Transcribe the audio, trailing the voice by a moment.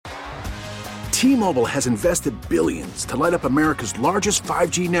T-Mobile has invested billions to light up America's largest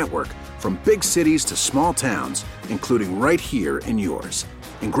 5G network, from big cities to small towns, including right here in yours.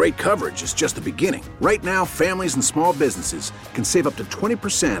 And great coverage is just the beginning. Right now, families and small businesses can save up to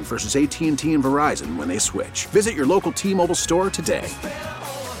 20% versus AT&T and Verizon when they switch. Visit your local T-Mobile store today.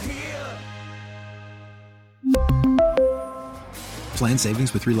 Plan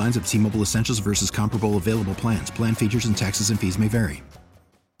savings with 3 lines of T-Mobile Essentials versus comparable available plans. Plan features and taxes and fees may vary.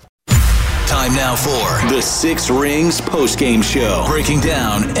 Time now for the Six Rings postgame show, breaking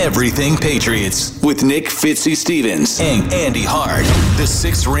down everything Patriots with Nick Fitzy-Stevens and Andy Hart. The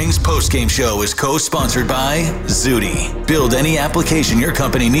Six Rings postgame show is co-sponsored by Zudy. Build any application your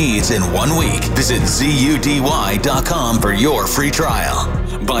company needs in 1 week. Visit ZUDY.com for your free trial.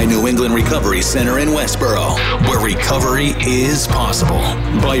 By New England Recovery Center in Westboro, where recovery is possible.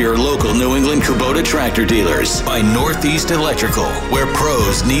 By your local New England Kubota tractor dealers. By Northeast Electrical, where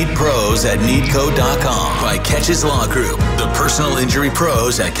pros need pros at needco.com. By Catches Law Group, the personal injury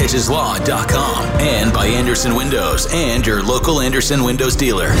pros at catcheslaw.com. And by Anderson Windows and your local Anderson Windows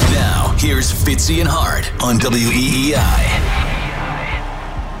dealer. Now, here's Fitzy and Hart on WEEI.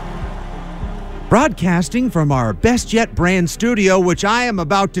 Broadcasting from our Best Yet brand studio, which I am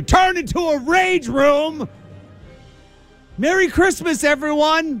about to turn into a rage room. Merry Christmas,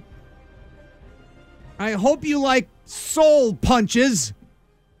 everyone. I hope you like soul punches.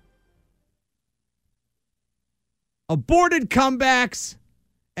 Aborted comebacks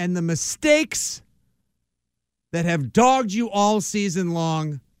and the mistakes that have dogged you all season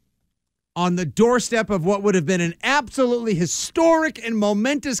long on the doorstep of what would have been an absolutely historic and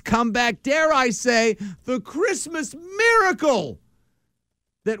momentous comeback, dare I say, the Christmas miracle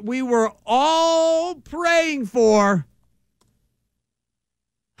that we were all praying for.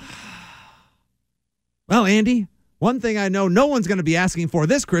 Well, Andy, one thing I know no one's going to be asking for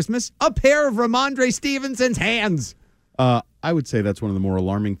this Christmas, a pair of Ramondre Stevenson's hands. I would say that's one of the more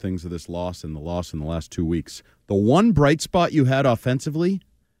alarming things of this loss and the loss in the last 2 weeks. The one bright spot you had offensively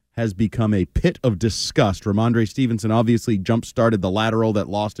has become a pit of disgust. Ramondre Stevenson obviously jump-started the lateral that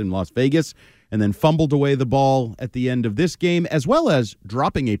lost in Las Vegas and then fumbled away the ball at the end of this game, as well as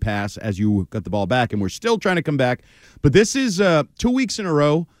dropping a pass as you got the ball back, and we're still trying to come back. But this is 2 weeks in a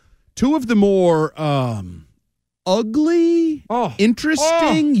row, two of the more ugly,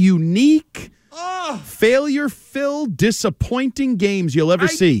 interesting, unique, failure-filled, disappointing games you'll ever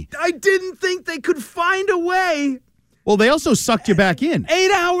see. I didn't think they could find a way. Well, they also sucked you back in.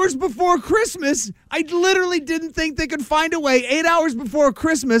 8 hours before Christmas, I literally didn't think they could find a way 8 hours before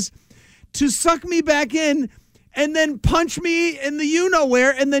Christmas to suck me back in and then punch me in the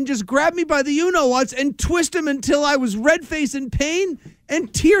you-know-where and then just grab me by the you-know-whats and twist him until I was red-faced in pain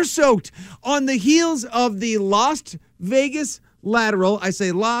and tear-soaked on the heels of the Las Vegas lateral. I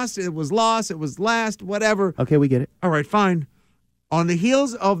say lost, it was last, whatever. Okay, we get it. All right, fine. On the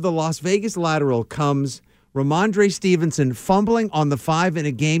heels of the Las Vegas lateral comes Ramondre Stevenson fumbling on the 5 in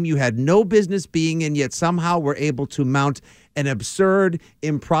a game you had no business being in, yet somehow were able to mount an absurd,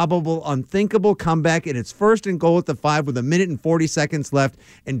 improbable, unthinkable comeback in its first and goal at the 5 with 1 minute and 40 seconds left.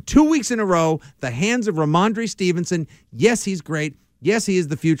 And 2 weeks in a row, the hands of Ramondre Stevenson, yes, he's great. Yes, he is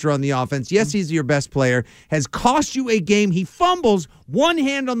the future on the offense. Yes, he's your best player. Has cost you a game. He fumbles one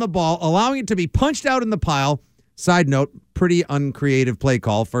hand on the ball, allowing it to be punched out in the pile. Side note, pretty uncreative play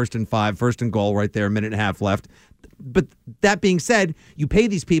call. 1st and 5, 1st and goal right there, 1.5 minutes left. But that being said, you pay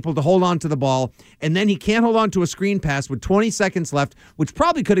these people to hold on to the ball, and then he can't hold on to a screen pass with 20 seconds left, which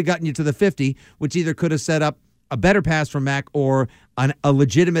probably could have gotten you to the 50, which either could have set up a better pass from Mac or a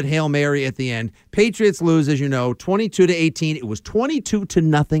legitimate Hail Mary at the end. Patriots lose, as you know, 22-18. It was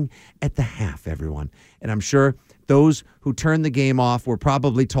 22-0 at the half, everyone. And I'm sure those who turned the game off were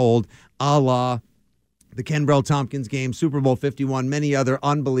probably told, a la the Ken Brell Tompkins game, Super Bowl 51, many other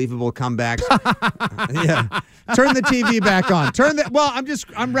unbelievable comebacks. Yeah. Turn the TV back on.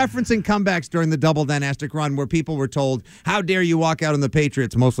 I'm referencing comebacks during the double dynastic run where people were told, how dare you walk out on the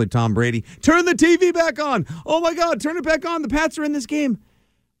Patriots, mostly Tom Brady. Turn the TV back on. Oh my God, turn it back on. The Pats are in this game.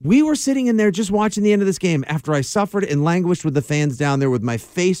 We were sitting in there just watching the end of this game after I suffered and languished with the fans down there with my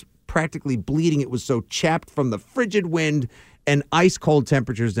face practically bleeding. It was so chapped from the frigid wind and ice cold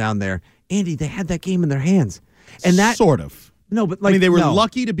temperatures down there. Andy, they had that game in their hands. And that sort of. No, but they were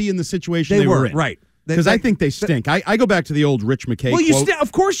lucky to be in the situation they were in. Right. Because I think they stink. I go back to the old Rich McKay quote.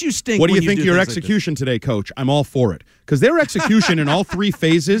 Of course you stink. What do you think your execution today, Coach? I'm all for it. Because their execution in all 3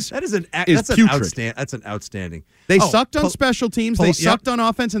 phases that's putrid. That's an outstanding. They sucked on special teams, they sucked on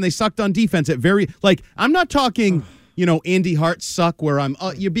offense, and they sucked on defense. I'm not talking, Andy Hart suck where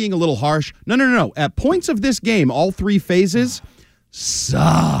you're being a little harsh. No. At points of this game, all 3 phases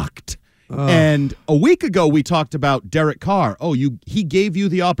sucked. And a week ago, we talked about Derek Carr. He gave you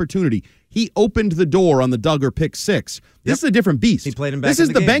the opportunity. He opened the door on the Duggar pick 6. This is a different beast. He played him back This in is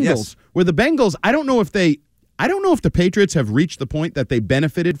the the game, Bengals, yes. where the Bengals, I don't know if the Patriots have reached the point that they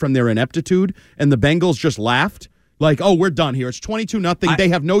benefited from their ineptitude and the Bengals just laughed. Like, oh, we're done here. It's 22-0. They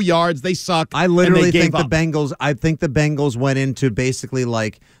have no yards. They suck. I literally and they think gave up. I think the Bengals went into basically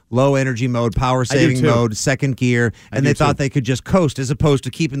like low energy mode, power saving too. mode, second gear, and they thought they could just coast as opposed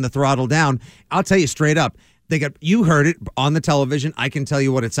to keeping the throttle down. I'll tell you straight up, you heard it on the television. I can tell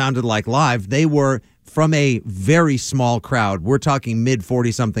you what it sounded like live. They were from a very small crowd. We're talking mid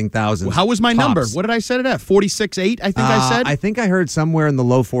 40-something thousands. How was my tops. number? What did I set it at? 46.8, I think I said? I think I heard somewhere in the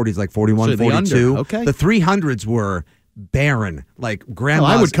low 40s, like 41, So the 42. under, okay. The 300s were barren, like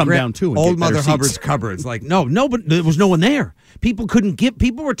grandma's. I would come down too and old get better Mother seats. Hubbard's cupboards. Like no, but there was no one there. People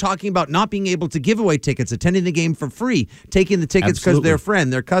were talking about not being able to give away tickets, attending the game for free, taking the tickets because Absolutely. their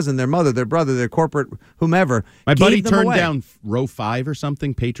friend, their cousin, their mother, their brother, their corporate whomever. My gave buddy them turned away. down row 5 or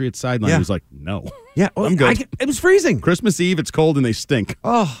something, Patriots sideline. Yeah. He was like, no. Yeah, I'm good. it was freezing. Christmas Eve, it's cold and they stink.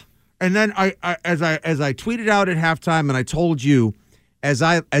 Oh, and then as I tweeted out at halftime, and I told you as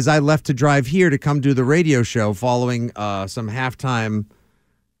I left to drive here to come do the radio show following some halftime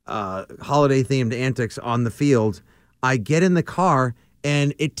holiday themed antics on the field, I get in the car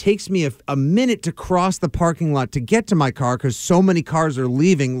and it takes me a minute to cross the parking lot to get to my car because so many cars are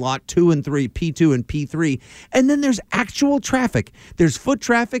leaving lot 2 and 3, P2 and P3, and then there's actual traffic. There's foot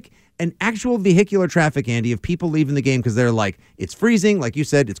traffic and actual vehicular traffic, Andy, of people leaving the game because they're like, it's freezing. Like you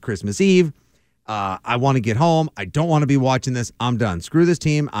said, it's Christmas Eve. I want to get home. I don't want to be watching this. I'm done. Screw this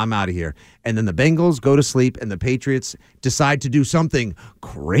team. I'm out of here. And then the Bengals go to sleep and the Patriots decide to do something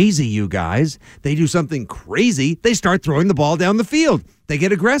crazy, you guys. They do something crazy. They start throwing the ball down the field. They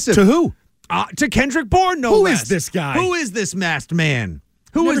get aggressive. To who? To Kendrick Bourne, no Who less. is this guy? Who is this masked man?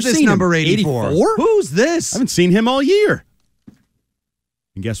 Who Never is this seen him. number 84? 84? Who's this? I haven't seen him all year.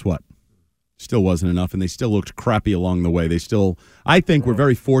 And guess what? Still wasn't enough, and they still looked crappy along the way. I think, were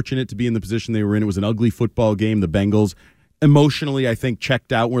very fortunate to be in the position they were in. It was an ugly football game. The Bengals, emotionally, I think,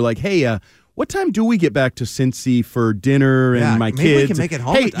 checked out. We're like, hey, what time do we get back to Cincy for dinner and my maybe kids? we can make it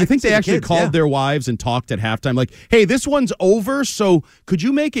home. Hey, I you can think see they the actually kids, called yeah. their wives and talked at halftime? Like, hey, this one's over, so could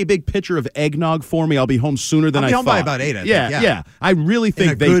you make a big pitcher of eggnog for me? I'll be home sooner than I'll I be home thought. by about 8, I think, Yeah. yeah. I really In a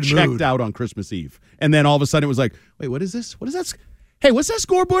think they good checked mood. out on Christmas Eve. And then all of a sudden it was like, wait, what is this? What is that? Hey, what's that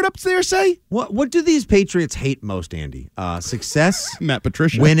scoreboard up there say? What do these Patriots hate most, Andy? Success? Matt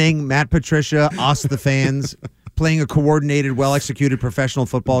Patricia. Winning, Matt Patricia, us, the fans, playing a coordinated, well-executed professional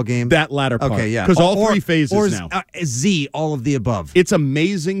football game. That latter part. Okay, yeah. Because all Or- 3 phases or now. Z, all of the above. It's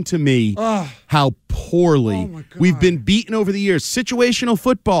amazing to me how poorly we've been beaten over the years. Situational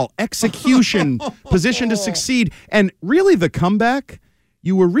football, execution, position to succeed. And really the comeback,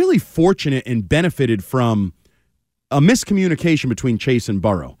 you were really fortunate and benefited from a miscommunication between Chase and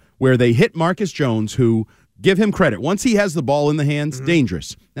Burrow, where they hit Marcus Jones, who, give him credit, once he has the ball in the hands,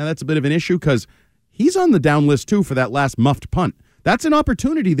 dangerous. Now that's a bit of an issue because he's on the down list too for that last muffed punt. That's an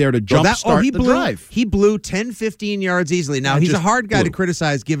opportunity there to jumpstart the drive. He blew 10, 15 yards easily. Now, Yeah, he's a just hard guy to blew.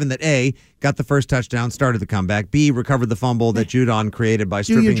 criticize given that A, got the first touchdown, started the comeback, B, recovered the fumble that Judon created by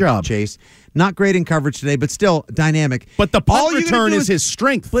Do your stripping job. Chase. Not great in coverage today, but still dynamic. But the All punt you're gonna return do is his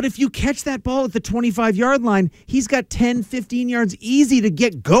strength. But if you catch that ball at the 25-yard line, he's got 10, 15 yards easy to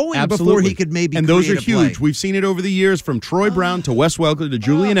get going before he could maybe And those are create a play. huge. We've seen it over the years from Troy Brown to Wes Welker to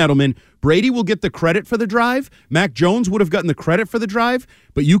Julian Edelman. Brady will get the credit for the drive. Mac Jones would have gotten the credit for the drive,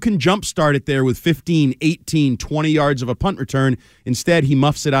 but you can jumpstart it there with 15, 18, 20 yards of a punt return. Instead, he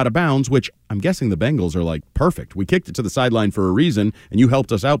muffs it out of bounds, which I'm guessing the Bengals are like, perfect. We kicked it to the sideline for a reason, and you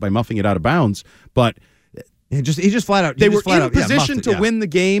helped us out by muffing it out of bounds. But He just flat out. they were in position to win the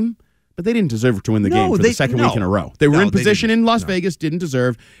game, but they didn't deserve to win the game for the second week in a row. They were in position in Las Vegas, didn't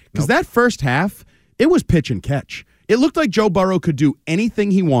deserve. Because that first half, it was pitch and catch. It looked like Joe Burrow could do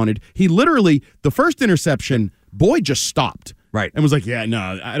anything he wanted. He literally, the first interception, Boyd just stopped. Right. And was like, yeah,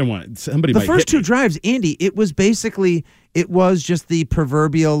 no, I don't want it. Somebody The might first hit me. 2 drives, Andy, it was just the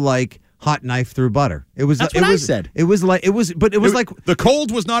proverbial, like, hot knife through butter. It was. That's it what I was, said. It was like the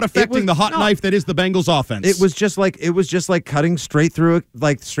cold was not affecting the hot knife that is the Bengals offense. It was just like cutting straight through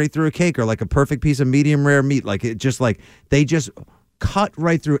a cake or like a perfect piece of medium rare meat. Like it just like they just cut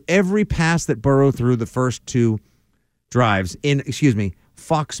right through every pass that Burrow threw the first 2 drives in.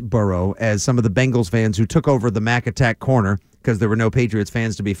 Foxborough, as some of the Bengals fans who took over the Mac Attack corner because there were no Patriots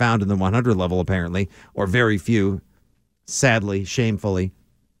fans to be found in the 100 level apparently, or very few, sadly, shamefully.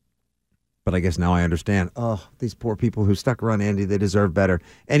 but I guess now I understand. Oh, these poor people who stuck around Andy, they deserve better.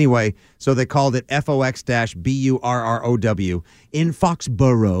 Anyway, so they called it FOX-BURROW in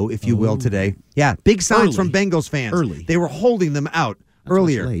Foxborough, if you will, today. Yeah, big signs from Bengals fans. Early. They were holding them out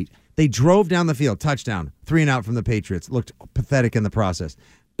earlier. Late. They drove down the field, touchdown, 3 and out from the Patriots. Looked pathetic in the process.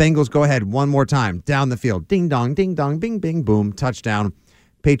 Bengals go ahead one more time, down the field. Ding dong, bing, bing, boom, touchdown.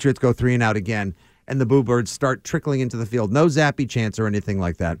 Patriots go 3 and out again, and the Boo Birds start trickling into the field. No zappy chance or anything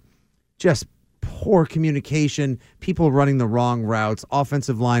like that. Just poor communication, people running the wrong routes,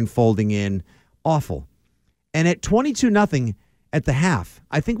 offensive line folding in. Awful. And at 22-0 at the half,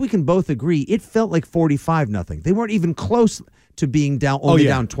 I think we can both agree it felt like 45-0. They weren't even close to being down,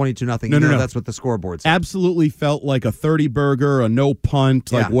 down 22-0. No. That's what the scoreboard said. Absolutely felt like a 30-burger, a no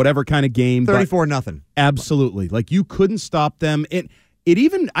punt, like whatever kind of game. 34-0. Absolutely. Like you couldn't stop them. It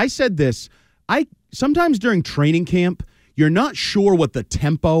even, I said this, sometimes during training camp, you're not sure what the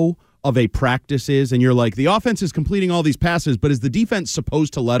tempo of a practice is, and you're like, the offense is completing all these passes, but is the defense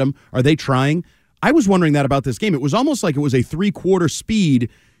supposed to let them? Are they trying? I was wondering that about this game. It was almost like it was a 3/4 speed.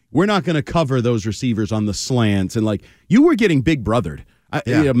 We're not going to cover those receivers on the slants, and like you were getting big brothered.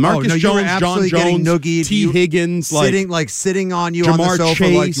 Marcus Jones, John Jones, noogied, T. Higgins, sitting on you on the sofa,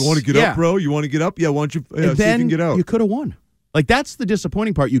 Chase. like, you want to get up, bro? You want to get up? Yeah, why don't you see if you can get out? You could have won. Like, that's the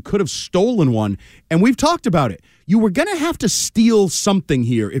disappointing part. You could have stolen one, and we've talked about it. You were going to have to steal something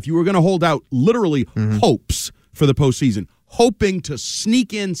here if you were going to hold out literally hopes for the postseason, hoping to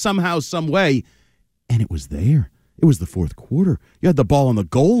sneak in somehow, some way, and it was there. It was the fourth quarter. You had the ball on the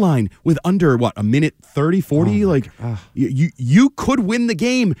goal line with under, a minute 30, 40? You could win the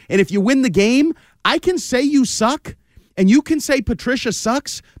game, and if you win the game, I can say you suck, and you can say Patricia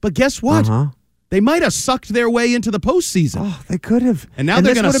sucks, but guess what? They might have sucked their way into the postseason. Oh, they could have. And now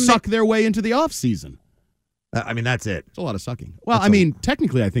they're going to suck their way into the offseason. I mean, that's it. It's a lot of sucking. Well,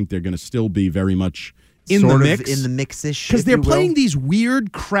 technically, I think they're going to still be very much in sort the of mix. In the mix-ish, because they're playing these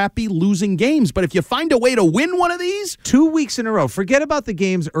weird, crappy, losing games. But if you find a way to win one of these... 2 weeks in a row. Forget about the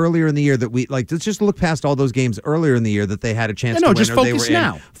games earlier in the year that let's just look past all those games earlier in the year that they had a chance to win. Just focus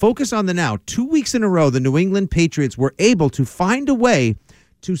now. Focus on the now. 2 weeks in a row, the New England Patriots were able to find a way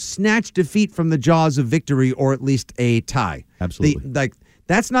to snatch defeat from the jaws of victory, or at least a tie. Absolutely.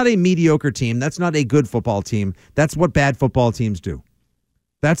 That's not a mediocre team. That's not a good football team. That's what bad football teams do.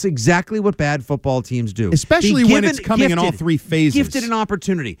 That's exactly what bad football teams do. Especially when it's coming in all three phases. Gifted an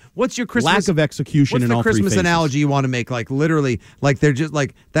opportunity. What's your Christmas? Lack of execution in all three phases. What's the Christmas analogy you want to make? Like literally, like they're just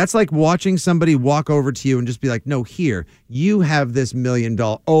like, that's like watching somebody walk over to you and just be like, no, here, you have this $1 million.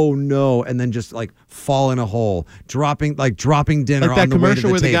 Oh no. And then just like fall in a hole, dropping dinner like that on the way to the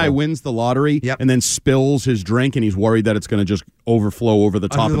commercial where the table. guy wins the lottery and then spills his drink and he's worried that it's going to just overflow over the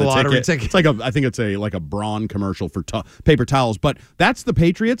top of the ticket. It's like I think it's like a Braun commercial for paper towels. But that's the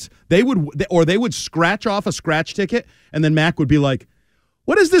Patriots. They would scratch off a scratch ticket, and then Mac would be like,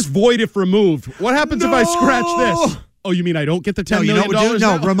 "What is this void if removed? What happens if I scratch this?" Oh, you mean I don't get the $10 million?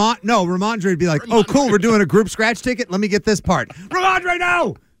 Ramondre would be like, "Oh, cool, we're doing a group scratch ticket. Let me get this part." Ramondre,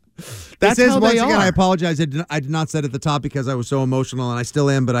 no. That's how they once are. Again, I apologize. I did not say it at the top because I was so emotional, and I still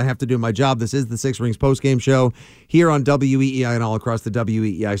am, but I have to do my job. This is the Six Rings postgame show here on WEEI and all across the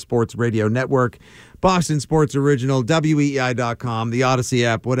WEEI Sports Radio Network, Boston Sports Original, WEEI.com, the Odyssey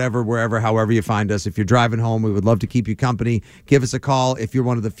app, whatever, wherever, however you find us. If you're driving home, we would love to keep you company. Give us a call if you're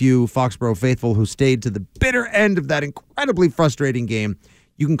one of the few Foxborough faithful who stayed to the bitter end of that incredibly frustrating game.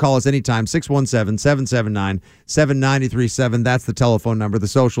 You can call us anytime, 617-779-7937. That's the telephone number. The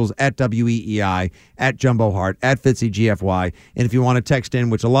socials at WEEI, at Jumbo Hart, at FitzyGFY. And if you want to text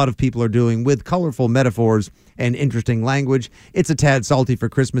in, which a lot of people are doing with colorful metaphors and interesting language, it's a tad salty for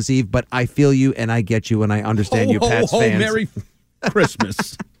Christmas Eve, but I feel you and I get you and I understand you, Pats fans. Merry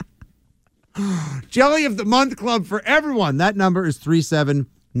Christmas. Jelly of the Month Club for everyone. That number is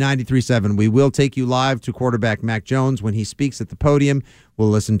 37937. We will take you live to quarterback Mac Jones when he speaks at the podium. We'll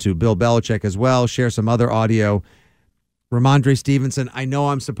listen to Bill Belichick as well, share some other audio. Ramondre Stevenson, I know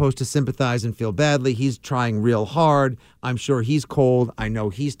I'm supposed to sympathize and feel badly. He's trying real hard. I'm sure he's cold. I know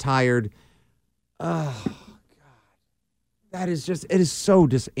he's tired. Oh, God. That is just, it is so,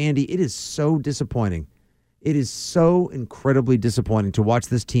 Andy, it is so disappointing. It is so incredibly disappointing to watch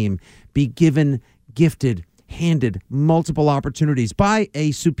this team be gifted, handed multiple opportunities by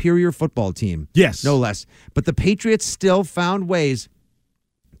a superior football team. Yes. No less. But the Patriots still found ways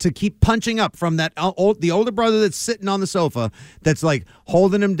to keep punching up from the older brother that's sitting on the sofa, that's like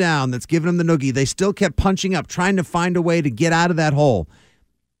holding him down, that's giving him the noogie. They still kept punching up, trying to find a way to get out of that hole.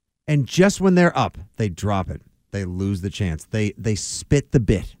 And just when they're up, they drop it. They lose the chance. They spit the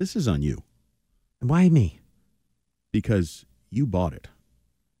bit. This is on you. Why me? Because you bought it.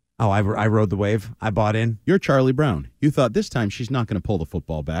 Oh, I rode the wave. I bought in. You're Charlie Brown. You thought this time she's not going to pull the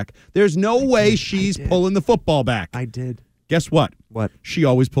football back. There's no way she's pulling the football back. I did. Guess what? What? She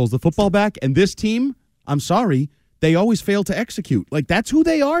always pulls the football back, and this team, I'm sorry, they always fail to execute. Like, that's who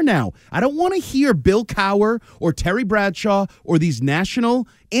they are now. I don't want to hear Bill Cowher or Terry Bradshaw or these national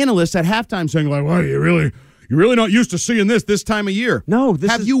analysts at halftime saying, like, well, you're really not used to seeing this time of year. No,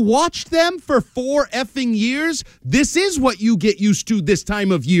 Have you watched them for 4 effing years? This is what you get used to this time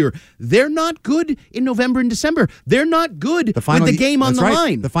of year. They're not good in November and December. They're not good with the game on the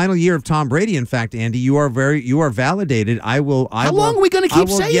line. The final year of Tom Brady, in fact, Andy, you are validated. How long are we going to keep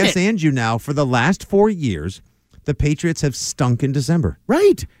saying it? Yes, and you now. For the last 4 years, the Patriots have stunk in December.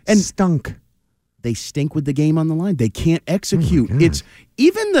 Right. And stunk. They stink with the game on the line. They can't execute. Oh, it's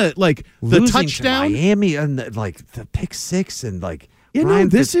even the losing touchdown to Miami and the pick six and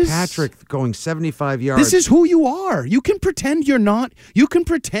Ryan Fitzpatrick going 75 yards. This is who you are. You can pretend you're not. You can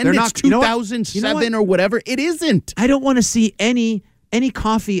pretend it's 2007 or whatever. It isn't. I don't want to see any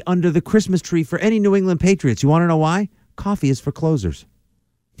coffee under the Christmas tree for any New England Patriots. You want to know why? Coffee is for closers.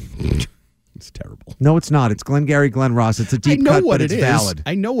 It's terrible. No, it's not. It's Glengarry Glen Ross. It's a deep cut, but it's valid.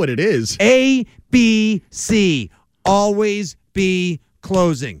 I know what it is. A, B, C. Always be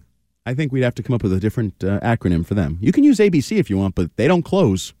closing. I think we'd have to come up with a different acronym for them. You can use ABC if you want, but they don't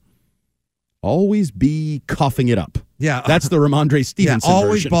close. Always be coughing it up. Yeah. That's the Ramondre Stevenson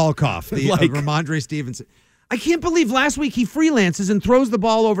always version. ball cough. The Ramondre Stevenson. I can't believe last week he freelances and throws the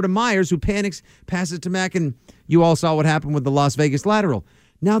ball over to Myers, who panics, passes to Mack, and you all saw what happened with the Las Vegas lateral.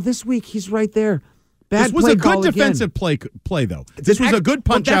 Now this week he's right there. This was a good defensive play, though. This was a good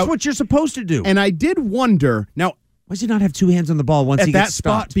punch out. That's what you're supposed to do. And I did wonder, now, why does he not have 2 hands on the ball once he gets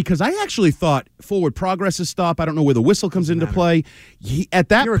stopped? Spot, because I actually thought forward progress is stop. I don't know where the whistle comes into play. At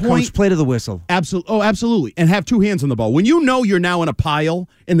that You're point, a coach, play to the whistle. Absolutely. And have 2 hands on the ball. When you know you're now in a pile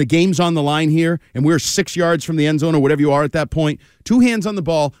and the game's on the line here and we're 6 yards from the end zone or whatever you are at that point, 2 hands on the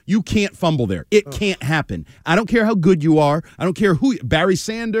ball, you can't fumble there. It can't happen. I don't care how good you are. I don't care who, Barry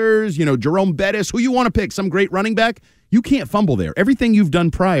Sanders, Jerome Bettis, who you want to pick, some great running back. You can't fumble there. Everything you've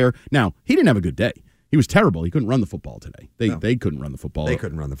done prior. Now, he didn't have a good day. He was terrible. He couldn't run the football today. They couldn't run the football. They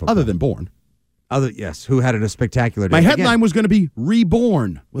couldn't run the football. Other than Bourne. Yes, who had a spectacular day. My headline was going to be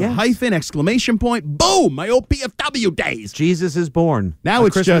Reborn with a hyphen, exclamation point, boom, my old PFW days. Jesus is born. Now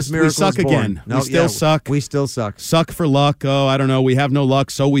it's just we suck again. No, we still suck. We still suck. Suck for luck. Oh, I don't know. We have no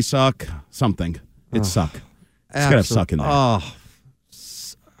luck, so we suck. Something. It's suck. It's got to suck in there. How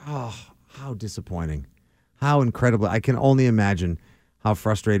disappointing. How incredible. I can only imagine how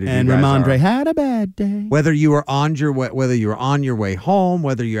frustrated and you guys Ramondre are. had a bad day. Whether you were on your way home,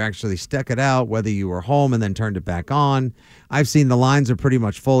 whether you actually stuck it out, whether you were home and then turned it back on. I've seen the lines are pretty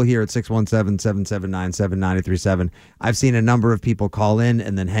much full here at 617-779-7937. I've seen a number of people call in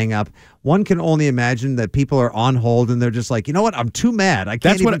and then hang up. One can only imagine that people are on hold and they're just like, you know what? I'm too mad. I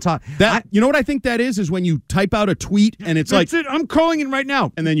can't even talk. You know what I think that is when you type out a tweet and it's That's it. I'm calling in right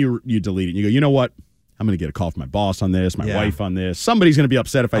now. And then you delete it. And you go, you know what? I'm going to get a call from my boss on this, my wife on this. Somebody's going to be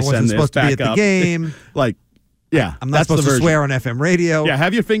upset if I send this supposed back to be at up. The game. I'm not supposed to swear on FM radio. Yeah,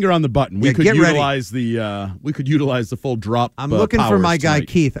 have your finger on the button. We could utilize the full drop. I'm looking for my guy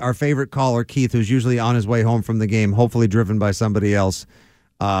Keith, our favorite caller, Keith, who's usually on his way home from the game, hopefully driven by somebody else.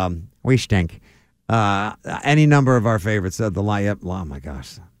 We stink. Any number of our favorites. The line. Oh my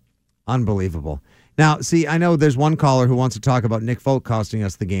gosh, unbelievable. Now, see, I know there's one caller who wants to talk about Nick Folk costing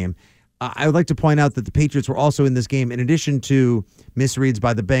us the game. I would like to point out that the Patriots were also in this game, in addition to misreads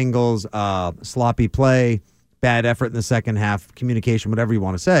by the Bengals, sloppy play, bad effort in the second half, communication, whatever you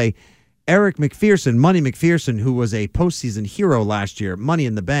want to say. Eric McPherson, Money McPherson, who was a postseason hero last year, Money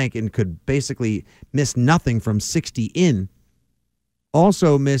in the Bank, and could basically miss nothing from 60 in,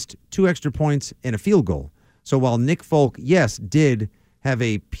 also missed 2 extra points and a field goal. So while Nick Folk, yes, did have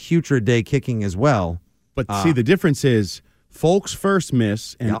a putrid day kicking as well. But see, the difference is Folk's first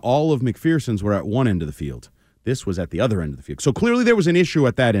miss and all of McPherson's were at one end of the field. This was at the other end of the field. So clearly there was an issue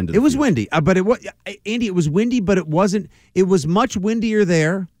at that end of the field. It was windy, but it was, Andy, it was windy, but it wasn't. It was much windier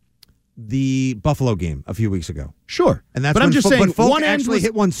there the Buffalo game a few weeks ago. Sure. And that's but I'm just saying but Folk one actually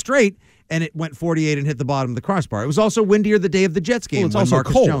hit one straight and it went 48 and hit the bottom of the crossbar. It was also windier the day of the Jets game. Well, it's also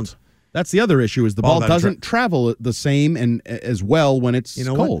Marcus cold. Jones. That's the other issue is the ball doesn't travel the same and as well when it's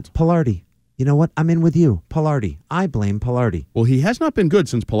cold. What? Pilardi. You know what? I'm in with you. Pilardi. I blame Pilardi. Well, he has not been good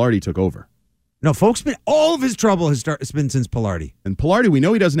since Pilardi took over. No, folks, all of his trouble has been since Pilardi. And Pilardi, we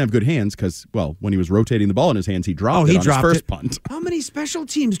know he doesn't have good hands because, well, when he was rotating the ball in his hands, he dropped it on his first punt. How many special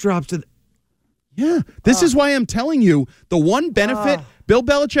teams drops did? Yeah, this is why I'm telling you the one benefit Bill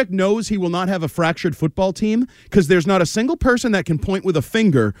Belichick knows he will not have a fractured football team because there's not a single person that can point with a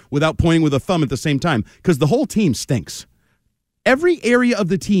finger without pointing with a thumb at the same time because the whole team stinks. Every area of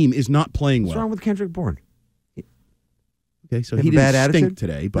the team is not playing well. What's wrong with Kendrick Bourne? Okay, so Have he a didn't bad stink attitude?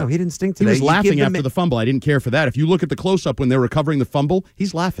 today. But No, he didn't stink today. He was You laughing give them- after the fumble. I didn't care for that. If you look at the close-up when they're recovering the fumble,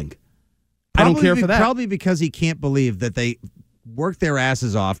 he's laughing. I don't care for that. Probably because he can't believe that they worked their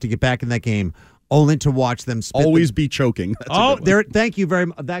asses off to get back in that game, only to watch them spit Always be choking. That's a good one. there. Thank you very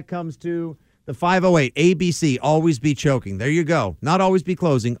much. That comes to the 508 ABC. Always be choking. There you go. Not always be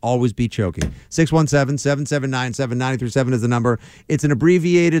closing. Always be choking. 617-779-7937 is the number. It's an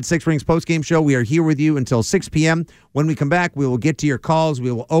abbreviated Six Rings postgame show. We are here with you until 6 p.m. When we come back, we will get to your calls.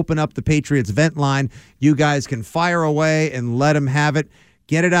 We will open up the Patriots vent line. You guys can fire away and let them have it.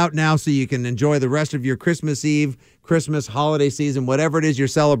 Get it out now so you can enjoy the rest of your Christmas Eve, Christmas, holiday season, whatever it is you're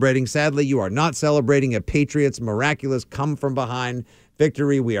celebrating. Sadly, you are not celebrating a Patriots miraculous come-from-behind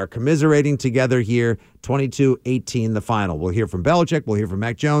victory. We are commiserating together here, 22-18 the final. We'll hear from Belichick. We'll hear from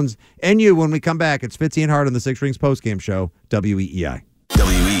Mac Jones. And you when we come back. It's Fitzy and Hart on the Six Rings postgame show, WEEI.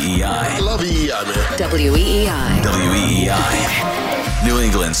 WEEI. I love EEI, man. WEEI. WEEI. New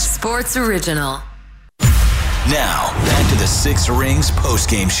England's. Sports Original. Now, back to the Six Rings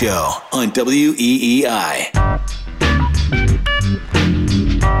postgame show on WEEI.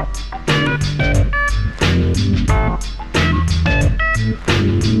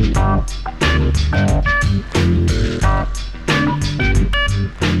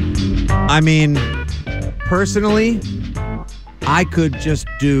 I mean, personally, I could just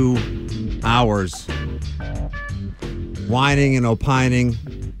do hours whining and opining,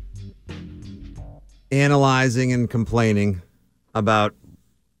 analyzing and complaining about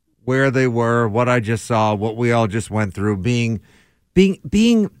where they were, what I just saw, what we all just went through, being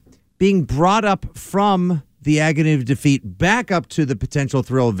brought up from the agony of defeat back up to the potential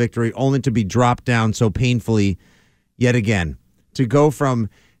thrill of victory, only to be dropped down so painfully yet again. To go from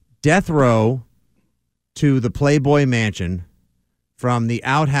death row to the Playboy Mansion, from the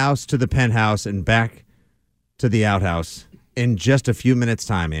outhouse to the penthouse and back to the outhouse in just a few minutes'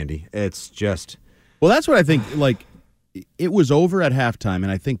 time, Andy. It's just... Well, that's what I think. Like, it was over at halftime,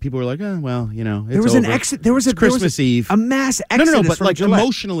 and I think people were like, "Oh, well, you know, it's there was over. an exit. There was a Christmas Eve, a mass exodus. No, but from like Gillette.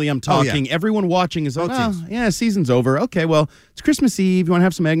 emotionally, I'm talking. Everyone watching is like, Both "Oh, teams. yeah, season's over. Okay, well, it's Christmas Eve. You want to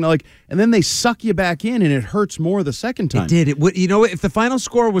have some eggnog?" Like, and then they suck you back in, and it hurts more the second time. It did. It would. You know, if the final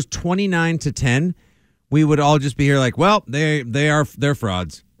score was 29-10, we would all just be here like, "Well, they're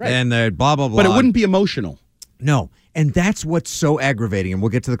frauds," Right. and they're blah blah blah. But it wouldn't be emotional. No. And that's what's so aggravating, and we'll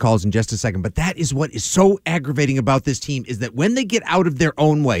get to the calls in just a second, but that is what is so aggravating about this team is that when they get out of their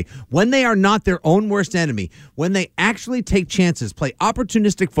own way, when they are not their own worst enemy, when they actually take chances, play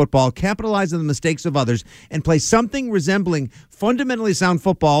opportunistic football, capitalize on the mistakes of others, and play something resembling fundamentally sound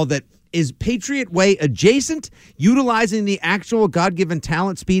football that is Patriot Way adjacent, utilizing the actual God-given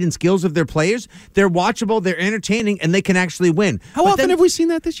talent, speed, and skills of their players, they're watchable, they're entertaining, and they can actually win. How often have we seen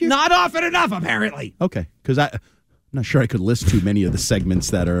that this year? Not often enough, apparently. Okay, because I'm not sure I could list too many of the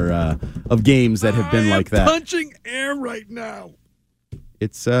segments that are of games that have been like that. Punching air right now.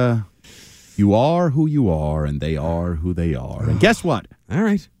 It's you are who you are, and they are who they are. And guess what? All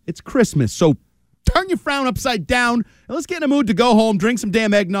right. It's Christmas, so turn your frown upside down, and let's get in a mood to go home, drink some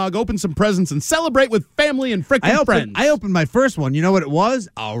damn eggnog, open some presents, and celebrate with family and frickin' friends. I opened my first one. You know what it was?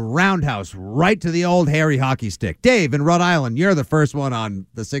 A roundhouse right to the old hairy hockey stick. Dave in Rhode Island, you're the first one on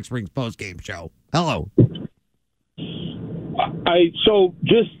the Six Rings postgame show. Hello. So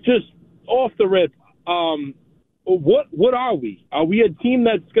just off the rip, what are we? Are we a team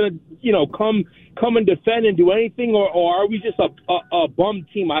that's gonna come and defend and do anything, or are we just a bum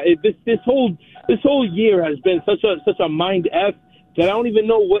team? This whole year has been such a mind f that I don't even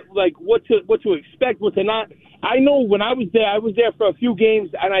know what to expect, what to not. I know when I was there for a few games,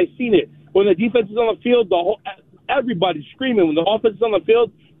 and I seen it. When the defense is on the field, everybody's screaming. When the offense is on the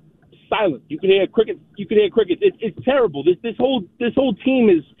field, silent. You can hear crickets. It's terrible. This whole team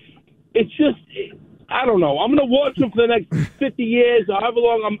is. It's just. I don't know. I'm going to watch them for the next 50 years, or however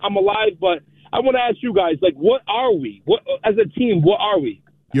long I'm alive. But I want to ask you guys, what are we? What as a team? What are we?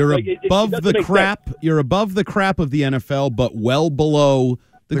 You're above the crap. You're above the crap of the NFL, but well below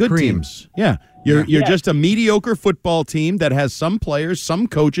the good cream. teams. Yeah. You're just a mediocre football team that has some players, some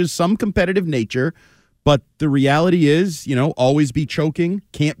coaches, some competitive nature. But the reality is, always be choking,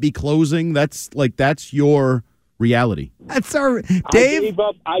 can't be closing. That's your reality. That's our Dave.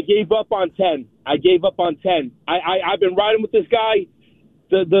 I gave up on 10. I've been riding with this guy.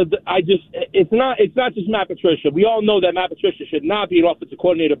 It's not just Matt Patricia. We all know that Matt Patricia should not be an offensive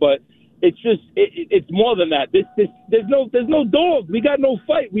coordinator, but It's just it's more than that. There's no dog. We got no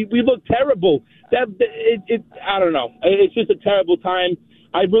fight. We look terrible. I don't know. It's just a terrible time.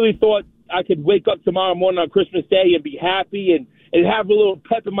 I really thought I could wake up tomorrow morning on Christmas Day and be happy and have a little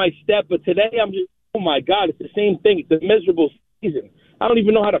pep in my step. But today I'm just, oh my God, it's the same thing. It's a miserable season. I don't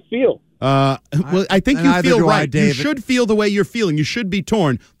even know how to feel. Well, I think you feel right. You David. should feel the way you're feeling. You should be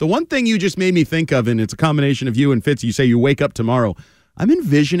torn. The one thing you just made me think of, and it's a combination of you and Fitz, you say you wake up tomorrow. I'm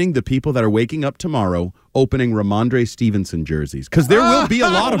envisioning the people that are waking up tomorrow opening Ramondre Stevenson jerseys, because there will be a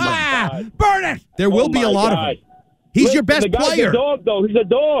lot of them. Burn it! There will be a lot of them. He's your best the guy's player. A dog, though. He's a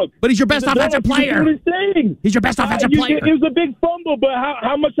dog. But he's your best offensive player. He's your best offensive player. It was a big fumble, but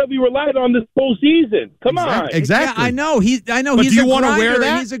how much have we relied on this whole season? Come on. Exactly. Yeah, I know. But He's do you a want to wear grinder,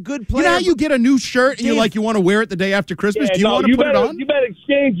 that? and he's a good player. You know how you get a new shirt and you're like, you want to wear it the day after Christmas? Yeah, do you want to put it on? You better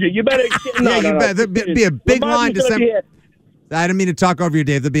exchange it. You better exchange it. Yeah, you better. There'd be a big line December. I didn't mean to talk over you,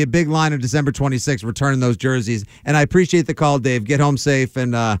 Dave. There'll be a big line of December 26th returning those jerseys. And I appreciate the call, Dave. Get home safe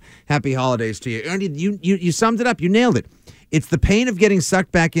and happy holidays to you. Andy, you summed it up. You nailed it. It's the pain of getting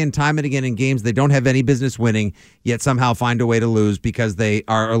sucked back in time and again in games they don't have any business winning, yet somehow find a way to lose because they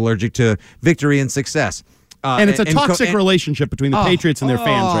are allergic to victory and success. And it's a toxic relationship between the Patriots and their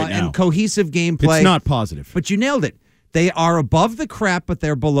fans right now. And cohesive gameplay. It's not positive. But you nailed it. They are above the crap, but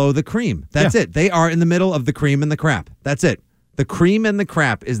they're below the cream. That's it. They are in the middle of the cream and the crap. That's it. The cream and the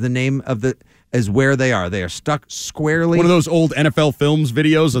crap is the name of is where they are. They are stuck squarely. One of those old NFL Films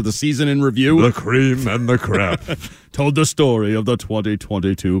videos of the season in review. The cream and the crap. Told the story of the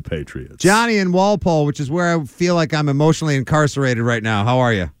 2022 Patriots. Johnny in Walpole, which is where I feel like I'm emotionally incarcerated right now. How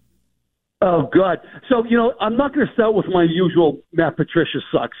are you? Oh, God. So, I'm not going to start with my usual Matt Patricia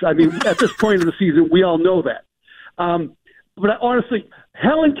sucks. I mean, at this point of the season, we all know that. But honestly,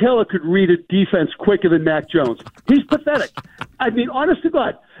 Helen Keller could read a defense quicker than Mac Jones. He's pathetic. I mean, honest to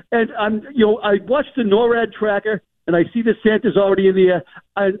God. And I watched the NORAD tracker, and I see that Santa's already in the air.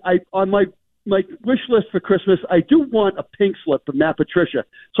 I on my wish list for Christmas, I do want a pink slip from Matt Patricia.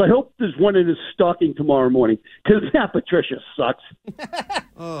 So I hope there's one in his stocking tomorrow morning, because Matt Patricia sucks.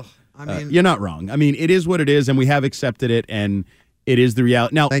 You're not wrong. I mean, it is what it is, and we have accepted it, and it is the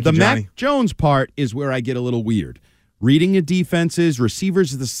reality. Now, the Mac Jones part is where I get a little weird. Reading your defenses,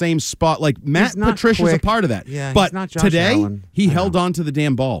 receivers is the same spot. Like Matt Patricia's a part of that. Yeah, but he's not Josh today Allen. he held on to the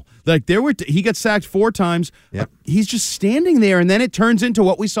damn ball. Like he got sacked 4 times. Yep. He's just standing there, and then it turns into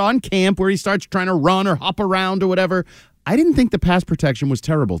what we saw in camp, where he starts trying to run or hop around or whatever. I didn't think the pass protection was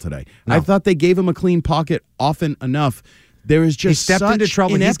terrible today. No. I thought they gave him a clean pocket often enough. There is just he stepped such into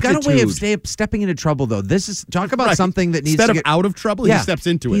trouble. Ineptitude. He's got a way of stepping into trouble, though. This is talk about something that needs instead to of out of trouble, he steps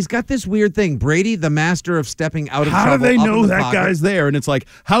into it. He's got this weird thing. Brady, the master of stepping out of trouble. How do they know that pocket. guy's there? And it's like,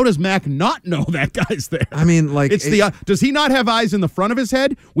 how does Mac not know that guy's there? I mean, like, it's does he not have eyes in the front of his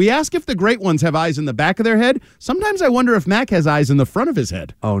head? We ask if the great ones have eyes in the back of their head. Sometimes I wonder if Mac has eyes in the front of his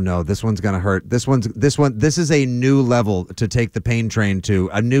head. Oh no, this one's gonna hurt. This is a new level to take the pain train to,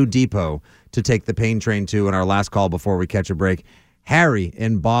 a new depot to take the pain train to. In our last call before we catch a break. Harry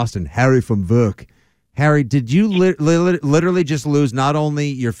in Boston. Harry from Vuk. Harry, did you literally just lose not only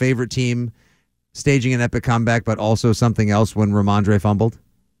your favorite team staging an epic comeback, but also something else when Ramondre fumbled?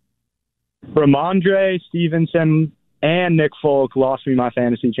 Ramondre Stevenson and Nick Folk lost me my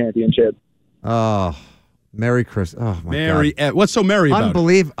fantasy championship. Oh, Merry Christmas. Oh, my God. What's so merry about it?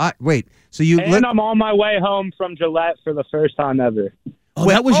 Unbelievable. Wait, so you... And I'm on my way home from Gillette for the first time ever. Oh,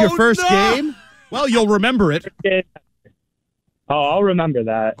 that was your first game? Well, you'll remember it. Oh, I'll remember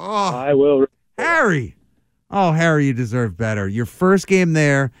that. Oh, I will. Harry. Oh, Harry, you deserve better. Your first game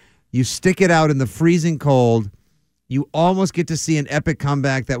there, you stick it out in the freezing cold. You almost get to see an epic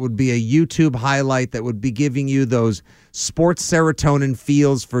comeback that would be a YouTube highlight that would be giving you those sports serotonin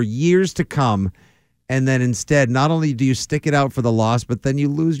feels for years to come. And then instead, not only do you stick it out for the loss, but then you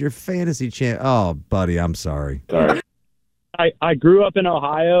lose your fantasy chance. Oh, buddy, I'm sorry. I grew up in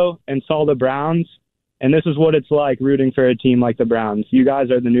Ohio and saw the Browns. And this is what it's like rooting for a team like the Browns. You guys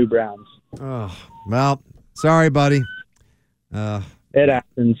are the new Browns. Oh, well, sorry, buddy. It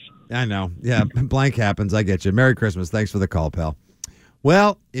happens. I know. Yeah, blank happens. I get you. Merry Christmas. Thanks for the call, pal.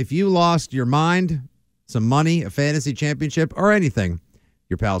 Well, if you lost your mind, some money, a fantasy championship, or anything,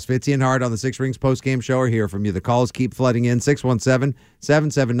 your pals Fitzy and Hart on the Six Rings postgame show are here from you. The calls keep flooding in,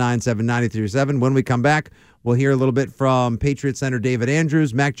 617-779-7937. When we come back, we'll hear a little bit from Patriot center David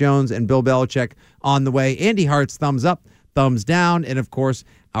Andrews, Mac Jones, and Bill Belichick on the way. Andy Hart's thumbs up, thumbs down, and, of course,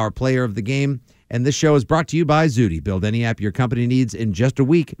 our player of the game. And this show is brought to you by Zudy. Build any app your company needs in just a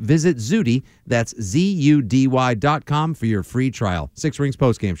week. Visit Zudy, that's ZUDY.com for your free trial. Six Rings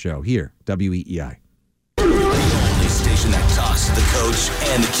postgame show here, WEEI. The only station that talks the coach,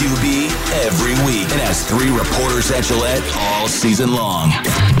 and the QB every week and has 3 reporters at Gillette all season long.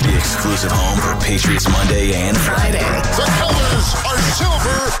 The exclusive home for Patriots Monday and Friday. The colors are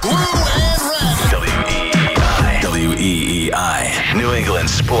silver, blue, and red. WEEI, New England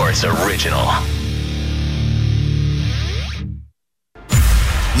Sports Original.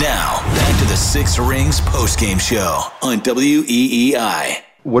 Now, back to the Six Rings postgame show on WEEI.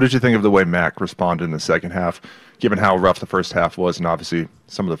 What did you think of the way Mac responded in the second half, given how rough the first half was, and obviously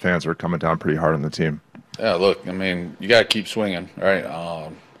some of the fans were coming down pretty hard on the team? Yeah, look, I mean, you got to keep swinging, right?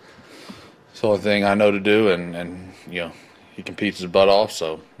 It's the only thing I know to do, and you know, he competes his butt off.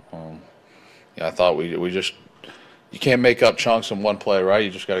 So, yeah, I thought we just you can't make up chunks in one play, right?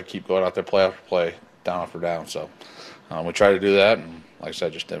 You just got to keep going out there, play after play, down after down. So, we tried to do that, and like I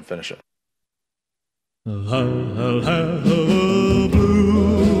said, just didn't finish it. I'll have a blue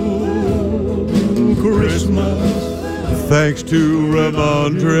Christmas. Thanks to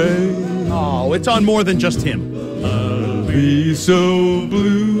Ramondre. Oh, it's on more than just him. I'll be so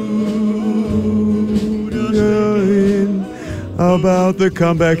blue. About the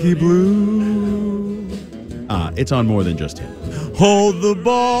comeback he blew. It's on more than just him. Hold the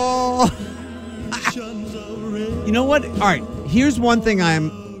ball. You know what? All right. Here's one thing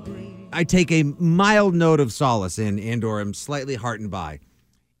I take a mild note of solace in, and/or am slightly heartened by,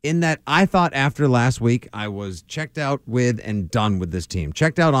 in that I thought after last week I was checked out with and done with this team.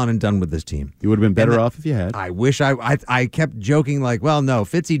 Checked out on and done with this team. You would have been better off if you had. I wish I kept joking like, well, no,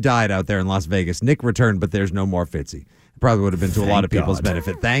 Fitzy died out there in Las Vegas. Nick returned, but there's no more Fitzy. Probably would have been to a lot of people's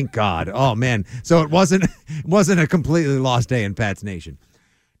benefit. Thank God. Oh, man. So it wasn't a completely lost day in Pat's Nation.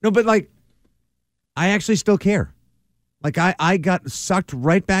 No, but like, I actually still care. Like, I got sucked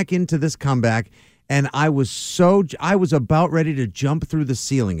right back into this comeback, and I was about ready to jump through the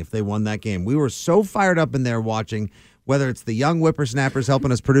ceiling if they won that game. We were so fired up in there watching, whether it's the young whippersnappers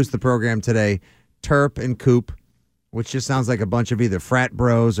helping us produce the program today, Terp and Coop, which just sounds like a bunch of either frat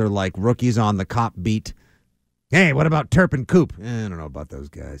bros or like rookies on the cop beat. Hey, what about Terp and Coop? I don't know about those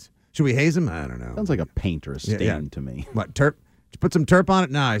guys. Should we haze them? I don't know. Sounds like a paint or a stain to me. What, Terp? Did you put some Terp on it?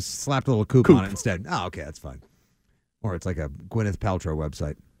 No, I slapped a little Coop on it instead. Oh, okay, that's fine. Or it's like a Gwyneth Paltrow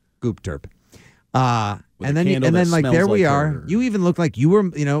website, Goop Terp. And then like there we are. Her. You even look like you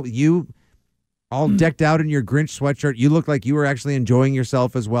were, you all decked out in your Grinch sweatshirt. You look like you were actually enjoying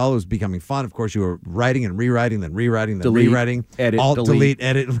yourself as well. It was becoming fun. Of course, you were writing and rewriting, then rewriting, then rewriting. Edit, Alt, delete,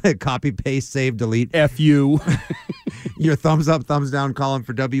 edit, copy, paste, save, delete. F you. Your thumbs up, thumbs down column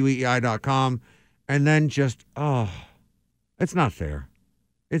for WEEI.com. And then just, it's not fair.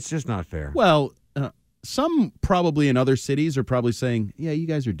 It's just not fair. Well, some probably in other cities are probably saying, yeah, you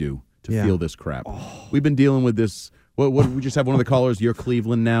guys are due to feel this crap. We've been dealing with this. What we just have one of the callers, you're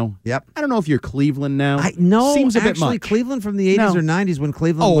Cleveland now? Yep. I don't know if you're Cleveland now. Seems a bit much. Cleveland from the 80s or 90s when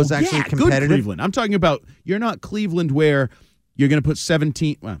Cleveland was actually competitive. Good Cleveland. I'm talking about you're not Cleveland where you're going to put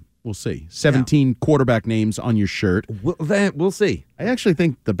 17, well, we'll see, 17 quarterback names on your shirt. We'll see. I actually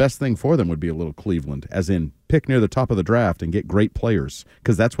think the best thing for them would be a little Cleveland, as in pick near the top of the draft and get great players,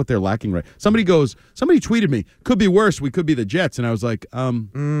 because that's what they're lacking right. Somebody tweeted me, could be worse, we could be the Jets, and I was like,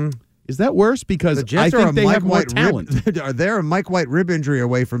 is that worse? Because the Jets I think they have more talent. They're a Mike White rib injury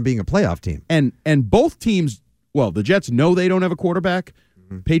away from being a playoff team. And both teams, well, the Jets know they don't have a quarterback.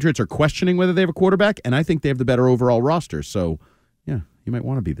 Mm-hmm. Patriots are questioning whether they have a quarterback, and I think they have the better overall roster. So, yeah, you might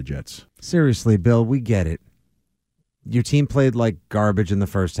want to be the Jets. Seriously, Bill, we get it. Your team played like garbage in the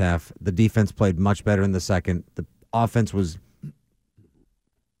first half. The defense played much better in the second. The offense was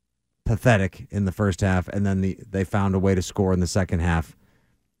pathetic in the first half, and then they found a way to score in the second half.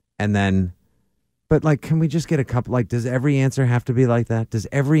 And then, but like, can we just get a couple? Like, does every answer have to be like that? Does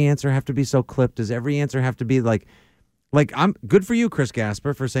every answer have to be so clipped? Does every answer have to be like I'm good for you, Chris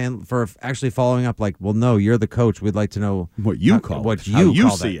Gasper, for actually following up. Like, well, no, you're the coach. We'd like to know what you call what it. you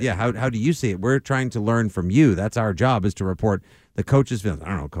call see that. it. Yeah, how do you see it? We're trying to learn from you. That's our job, is to report the coach's feelings. I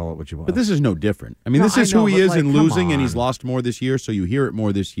don't know, call it what you want. But this is no different. I mean, this is who he is in losing, and he's lost more this year, so you hear it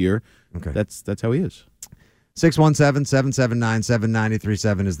more this year. Okay, that's how he is.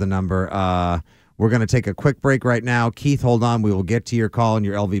 617-779-7937 is the number. We're going to take a quick break right now. Keith, hold on. We will get to your call and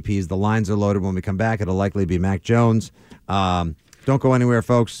your LVPs. The lines are loaded. When we come back, it'll likely be Mac Jones. Don't go anywhere,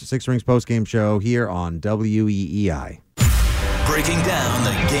 folks. Six Rings postgame show here on WEEI. Breaking down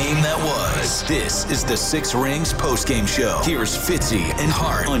the game that was. This is the Six Rings postgame show. Here's Fitzy and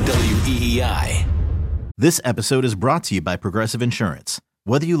Hart on WEEI. This episode is brought to you by Progressive Insurance.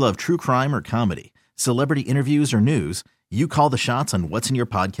 Whether you love true crime or comedy, celebrity interviews or news, you call the shots on what's in your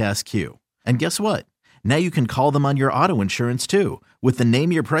podcast queue. And guess what? Now you can call them on your auto insurance too with the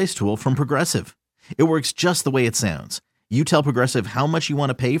Name Your Price tool from Progressive. It works just the way it sounds. You tell Progressive how much you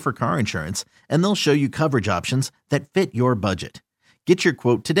want to pay for car insurance, and they'll show you coverage options that fit your budget. Get your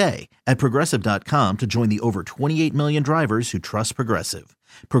quote today at Progressive.com to join the over 28 million drivers who trust Progressive.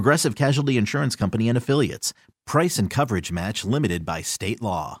 Progressive Casualty Insurance Company and Affiliates. Price and coverage match limited by state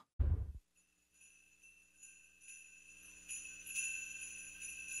law.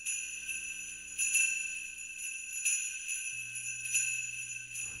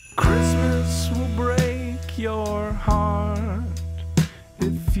 Christmas will break your heart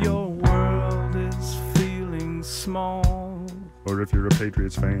if your world is feeling small. Or if you're a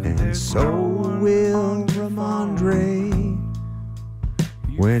Patriots fan. And so will Ramondre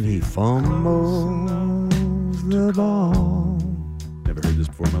when he fumbles the ball. Never heard this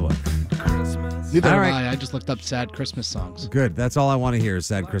before in my life. Neither All have right. I just looked up sad Christmas songs. Good. That's all I want to hear is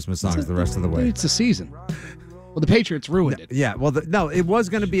sad Christmas songs the rest of the way. It's the season. Well, the Patriots ruined it. Yeah, well, no, it was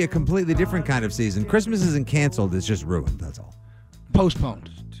going to be a completely different kind of season. Christmas isn't canceled. It's just ruined. That's all. Postponed.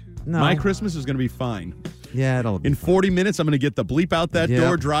 No. My Christmas is going to be fine. Yeah, it'll be In 40 minutes, I'm going to get the bleep out that Yep.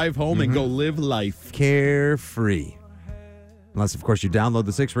 door, drive home, and go live life. carefree. Unless, of course, you download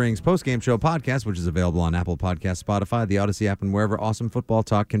the Six Rings postgame show podcast, which is available on Apple Podcasts, Spotify, the Odyssey app, and wherever awesome football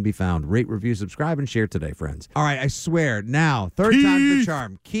talk can be found. Rate, review, subscribe, and share today, friends. All right, I swear. Now, third time's the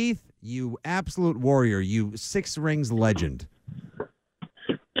charm. Keith, you absolute warrior, you Six Rings legend.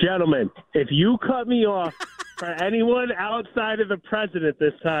 Gentlemen, if you cut me off for anyone outside of the president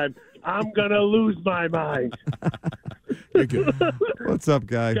this time, I'm going to lose my mind. What's up,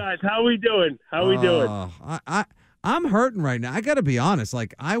 guy? Guys, how we doing? How we doing? I'm hurting right now. I got to be honest.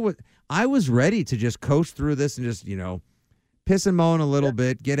 Like I was ready to just coast through this and just piss and moan a little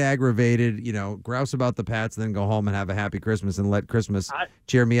bit, get aggravated, grouse about the Pats, then go home and have a happy Christmas and let Christmas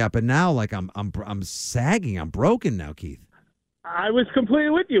cheer me up. And now, like I'm sagging. I'm broken now, Keith. I was completely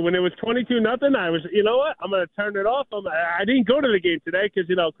with you. When it was 22-0, I was, you know what? I'm going to turn it off. I didn't go to the game today because,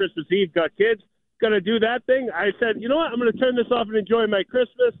 Christmas Eve, got kids, going to do that thing. I said, you know what? I'm going to turn this off and enjoy my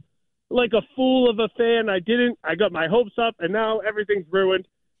Christmas. Like a fool of a fan, I didn't. I got my hopes up, and now everything's ruined.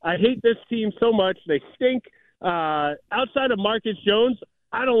 I hate this team so much. They stink. Outside of Marcus Jones,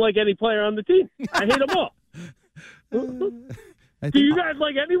 I don't like any player on the team. I hate them all. Do you guys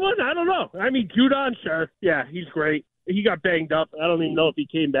like anyone? I don't know. I mean, Judon, sure. Yeah, he's great. He got banged up. I don't even know if he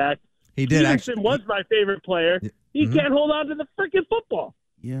came back. He did, Stevenson was my favorite player. He can't hold on to the freaking football.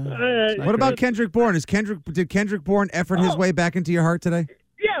 Yeah. What about Kendrick Bourne? Did Kendrick Bourne effort his way back into your heart today?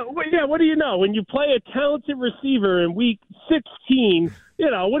 Yeah, what do you know? When you play a talented receiver in week 16,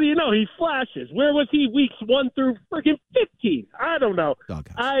 what do you know? He flashes. Where was he weeks 1 through freaking 15? I don't know.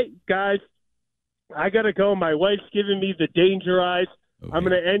 Guys, I got to go. My wife's giving me the danger eyes. Okay. I'm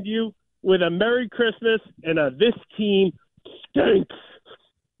going to end you with a Merry Christmas and this team stinks.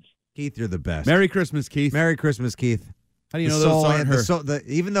 Keith, you're the best. Merry Christmas, Keith. Merry Christmas, Keith. How do you know those aren't her?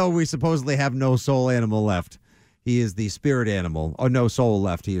 Even though we supposedly have no soul animal left, he is the spirit animal. Oh, no soul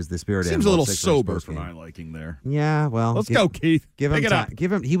left. He is the spirit animal. Seems a little sober for my liking there. Yeah, well. Let's go, Keith. Give him time.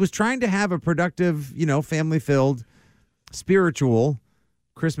 Give him. He was trying to have a productive, family-filled, spiritual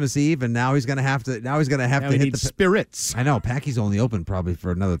Christmas Eve, and now he's going to have to. Now he's going to have to hit the spirits. I know. Packy's only open probably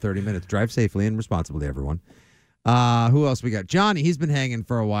for another 30 minutes. Drive safely and responsibly, everyone. Who else we got? Johnny. He's been hanging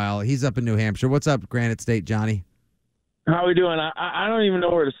for a while. He's up in New Hampshire. What's up, Granite State, Johnny? How we doing? I don't even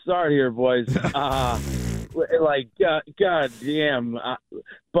know where to start here, boys. God damn.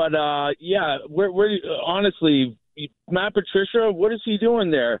 Yeah, where honestly, Matt Patricia, what is he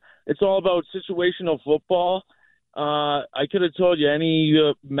doing there? It's all about situational football. I could have told you any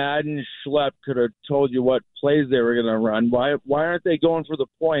Madden schlep could have told you what plays they were going to run. Why aren't they going for the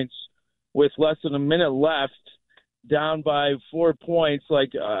points with less than a minute left, down by 4 points?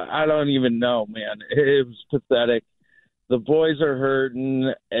 I don't even know, man. It was pathetic. The boys are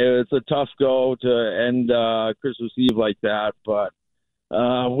hurting. It's a tough go to end Christmas Eve like that. But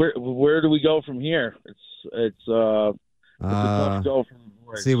where do we go from here? It's a tough go from the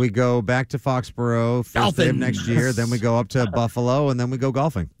boys. See, we go back to Foxborough first day of next year. Then we go up to Buffalo, and then we go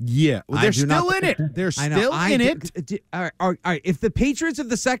golfing. Yeah, well, they're still in it. They're still in it. All right. If the Patriots of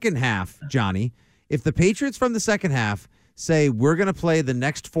the second half, Johnny, if the Patriots from the second half say we're going to play the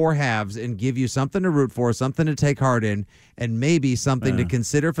next 4 halves and give you something to root for, something to take heart in, and maybe something to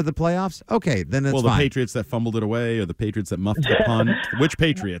consider for the playoffs, okay, then it's fine. Well, the Patriots that fumbled it away or the Patriots that muffed the punt? Which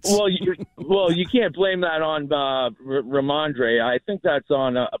Patriots? Well, you can't blame that on Ramondre. I think that's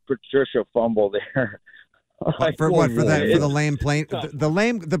on a Patricia fumble there. For the lame play?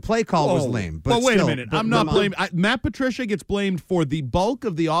 The play call was lame. But wait still, a minute. I'm not blaming. Matt Patricia gets blamed for the bulk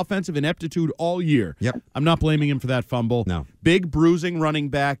of the offensive ineptitude all year. Yep. I'm not blaming him for that fumble. No. Big bruising running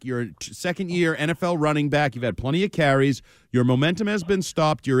back. You're a second-year NFL running back. You've had plenty of carries. Your momentum has been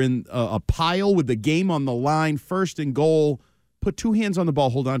stopped. You're in a pile with the game on the line, 1st and goal. Put 2 hands on the ball.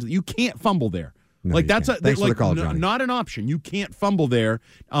 Hold on to it. You can't fumble there. No, that's Thanks for the call, Johnny. not an option. You can't fumble there.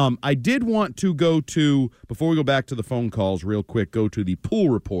 I did want to go to, before we go back to the phone calls real quick, go to the pool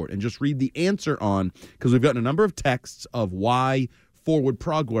report and just read the answer on, because we've gotten a number of texts of why forward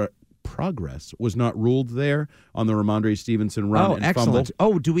progress was not ruled there on the Ramondre Stevenson run and excellent.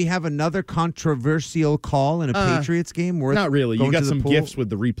 fumble. Oh, do we have another controversial call in a Patriots game? Not really. You got some pool? gifts with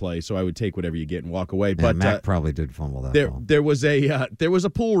the replay, so I would take whatever you get and walk away. Yeah, But Mac probably did fumble that ball. There was a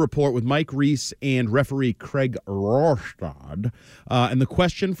pool report with Mike Reese and referee Craig Rorstad, and the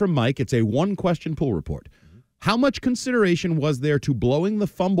question from Mike. It's a 1-question pool report. How much consideration was there to blowing the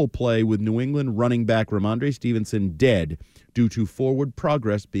fumble play with New England running back Ramondre Stevenson dead due to forward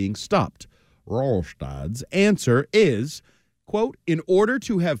progress being stopped? Rorstad's answer is, quote, in order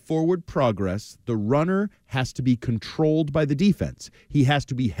to have forward progress, the runner has to be controlled by the defense. He has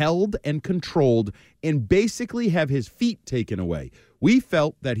to be held and controlled and basically have his feet taken away. We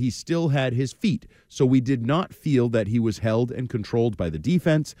felt that he still had his feet, so we did not feel that he was held and controlled by the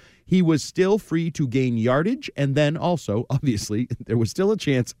defense. He was still free to gain yardage, and then also, obviously, there was still a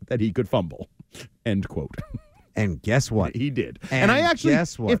chance that he could fumble, end quote. And guess what? He did. And I actually,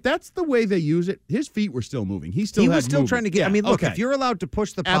 guess what? if that's the way they use it, his feet were still moving. He was still trying to get. Yeah, I mean, look, okay. if you're allowed to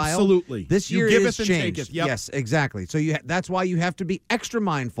push the pile, absolutely, this you year give is and changed. Taketh. Yep. Yes, exactly. So that's why you have to be extra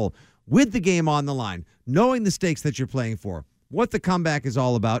mindful with the game on the line, knowing the stakes that you're playing for, what the comeback is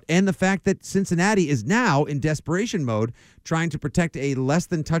all about, and the fact that Cincinnati is now in desperation mode, trying to protect a less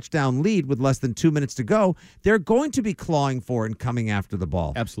than touchdown lead with less than 2 minutes to go. They're going to be clawing for and coming after the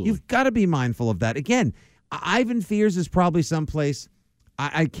ball. Absolutely, you've got to be mindful of that. Again, Ivan Fears is probably someplace.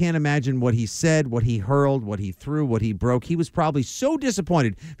 I can't imagine what he said, what he hurled, what he threw, what he broke. He was probably so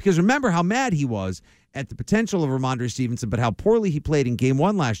disappointed because remember how mad he was at the potential of Ramondre Stevenson, but how poorly he played in Game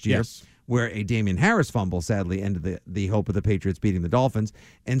 1 last year, where a Damian Harris fumble sadly ended the hope of the Patriots beating the Dolphins,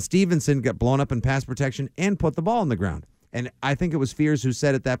 and Stevenson got blown up in pass protection and put the ball on the ground. And I think it was Fears who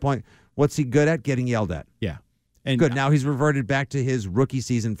said at that point, what's he good at? Getting yelled at. Yeah. And good. Now he's reverted back to his rookie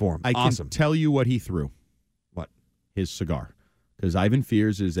season form. I can tell you what he threw. What? His cigar. Because Ivan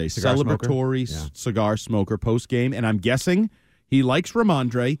Fears is a Cigar celebratory cigar smoker post-game, and I'm guessing he likes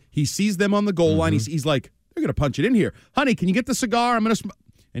Ramondre. He sees them on the goal line. He's like, they're going to punch it in here. Honey, can you get the cigar? I'm going to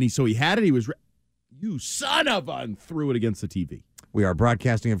And so he had it. He was, you son of a, and threw it against the TV. We are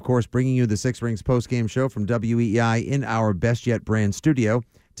broadcasting, of course, bringing you the Six Rings post-game show from WEEI in our Best Yet brand studio.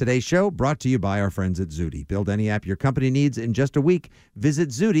 Today's show brought to you by our friends at Zudy. Build any app your company needs in just a week. Visit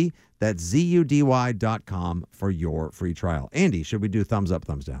Zudy, that's ZUDY.com for your free trial. Andy, should we do thumbs up,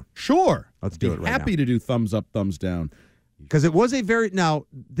 thumbs down? Sure. Let's do it right now. Happy to do thumbs up, thumbs down. Because it was now,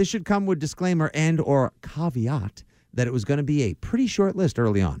 this should come with disclaimer and or caveat that it was going to be a pretty short list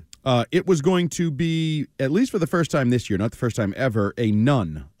early on. It was going to be, at least for the first time this year, not the first time ever, a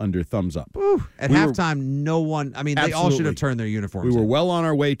none under thumbs up. At halftime, no one, they all should have turned their uniforms We were in. well on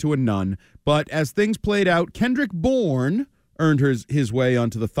our way to a none. But as things played out, Kendrick Bourne earned his way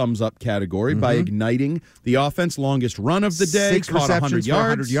onto the thumbs up category by igniting the offense longest run of the day. 6 caught receptions 100 for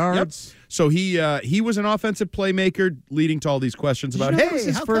 100 yards. Yep. So he was an offensive playmaker, leading to all these questions about, That was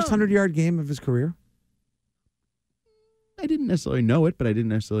his how first come? 100-yard game of his career? I didn't necessarily know it, but I didn't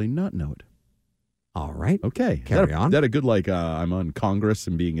necessarily not know it. All right. Okay. Carry on. Is that a good, I'm on Congress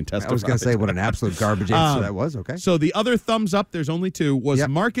and being in testifying? I was going to say what an absolute garbage answer that was. Okay. So the other thumbs up, there's only 2, was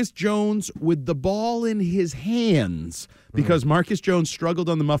Marcus Jones with the ball in his hands because Marcus Jones struggled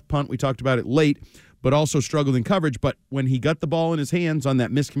on the muff punt. We talked about it late, but also struggled in coverage. But when he got the ball in his hands on that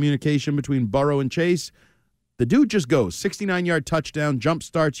miscommunication between Burrow and Chase, the dude just goes 69-yard touchdown, jump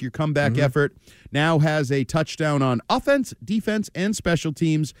starts your comeback effort, now has a touchdown on offense, defense, and special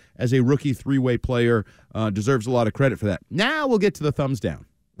teams as a rookie 3-way player. Deserves a lot of credit for that. Now we'll get to the thumbs down.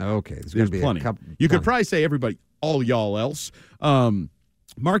 Okay. There's plenty. You could probably say everybody, all y'all else.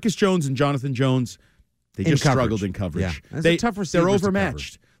 Marcus Jones and Jonathan Jones, they just struggled in coverage. Yeah. They're tough receivers. They're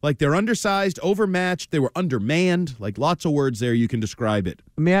overmatched. They're undersized, overmatched. They were undermanned. Lots of words there you can describe it.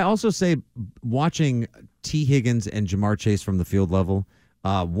 May I also say, watching T. Higgins and Jamar Chase from the field level,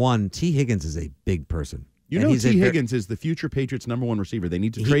 T. Higgins is a big person. T. Higgins is the future Patriots' #1 receiver. They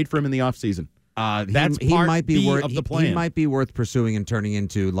need to trade for him in the offseason. That's he part might be B worth of the plan. He might be worth pursuing and turning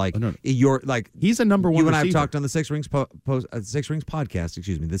into he's a number one. You and I have receiver. talked on the Six Rings podcast.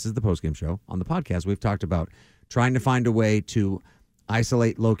 Excuse me. This is the postgame show. On the podcast, we've talked about trying to find a way to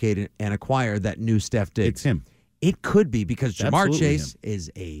isolate, locate, and acquire that new Steph Diggs. It's him. It could be because Jamar Absolutely Chase him.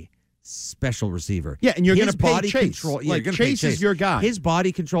 is a special receiver. Yeah, and you're going to pay body Chase. control. Yeah, Like, you're gonna pay Chase is your guy. His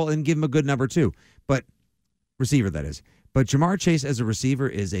body control, and give him a good number two, but receiver that is. But Jamar Chase as a receiver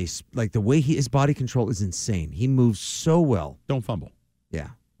is the way his body control is insane. He moves so well. Don't fumble. Yeah.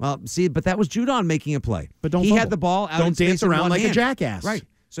 Well, see, but that was Judon making a play. But don't he fumble. had the ball out. Don't in space dance in around one like hand. a jackass. Right.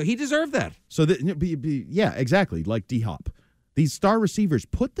 So he deserved that. So yeah, exactly. Like D-Hop. These star receivers,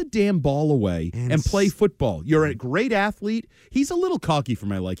 put the damn ball away and play football. You're a great athlete. He's a little cocky for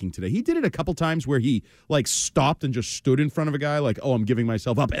my liking today. He did it a couple times where he stopped and just stood in front of a guy like, oh, I'm giving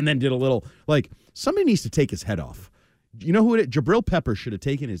myself up, and then did a little somebody needs to take his head off. You know who it is? Jabril Pepper should have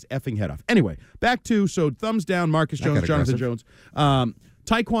taken his effing head off. Anyway, back to thumbs down, Marcus Jones, Jonathan Jones.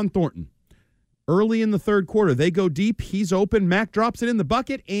 Tyquan Thornton. Early in the third quarter, they go deep. He's open. Mac drops it in the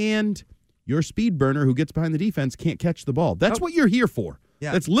bucket, and your speed burner who gets behind the defense can't catch the ball. That's what you're here for.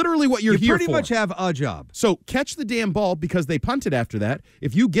 Yeah. That's literally what you're here for. You pretty much have a job. So catch the damn ball because they punted after that.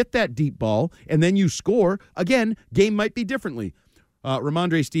 If you get that deep ball and then you score, again, game might be differently.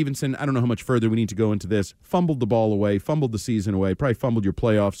 Ramondre Stevenson, I don't know how much further we need to go into this, fumbled the ball away, fumbled the season away, probably fumbled your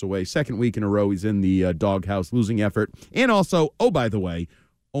playoffs away. Second week in a row, he's in the doghouse, losing effort. And also, oh, by the way,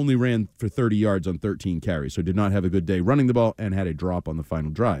 only ran for 30 yards on 13 carries, so did not have a good day running the ball and had a drop on the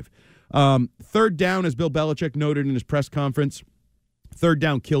final drive. Third down, as Bill Belichick noted in his press conference, third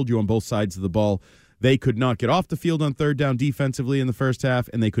down killed you on both sides of the ball. They could not get off the field on third down defensively in the first half,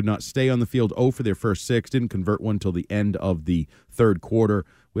 and they could not stay on the field 0 for their first 6. Didn't convert one till the end of the third quarter.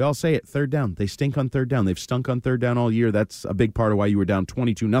 We all say it, third down. They stink on third down. They've stunk on third down all year. That's a big part of why you were down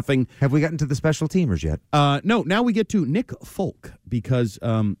 22-0. Have we gotten to the special teamers yet? No, now we get to Nick Folk because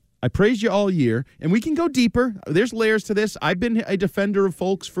I praised you all year, and we can go deeper. There's layers to this. I've been a defender of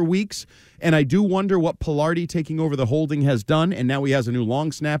Folks for weeks, and I do wonder what Pilardi taking over the holding has done, and now he has a new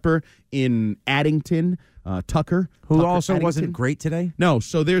long snapper in Addington, Tucker. Who also Addington. wasn't great today? No,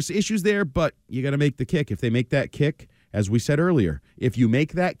 so there's issues there, but you got to make the kick. If they make that kick, as we said earlier, if you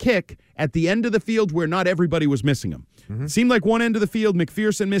make that kick at the end of the field where not everybody was missing them. Mm-hmm. Seemed like one end of the field,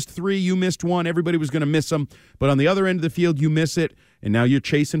 McPherson missed 3, you missed 1, everybody was going to miss them. But on the other end of the field, you miss it, and now you're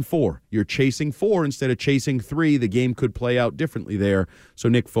chasing 4. You're chasing 4 instead of chasing 3. The game could play out differently there. So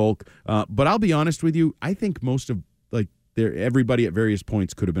Nick Folk. But I'll be honest with you, I think most of everybody at various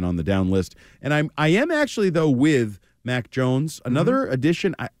points could have been on the down list. And I am actually, though, with Mac Jones. Another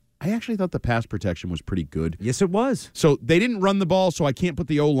addition, I actually thought the pass protection was pretty good. Yes, it was. So they didn't run the ball, so I can't put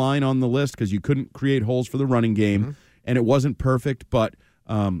the O-line on the list because you couldn't create holes for the running game, and it wasn't perfect. But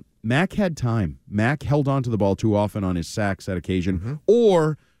Mac had time. Mac held on to the ball too often on his sacks that occasion,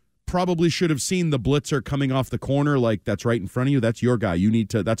 or probably should have seen the blitzer coming off the corner like that's right in front of you. That's your guy. You need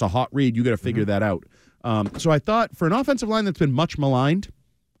to. That's a hot read. You got to figure that out. So I thought for an offensive line that's been much maligned,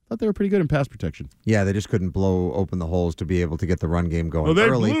 I thought they were pretty good in pass protection. Yeah, they just couldn't blow open the holes to be able to get the run game going they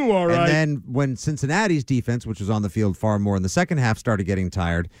early. blew all right. And then when Cincinnati's defense, which was on the field far more in the second half, started getting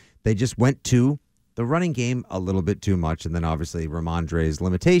tired, they just went to the running game a little bit too much. And then obviously Ramondre's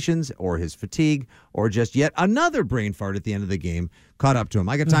limitations or his fatigue or just yet another brain fart at the end of the game caught up to him.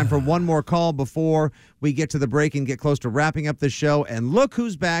 I got time for one more call before we get to the break and get close to wrapping up the show. And look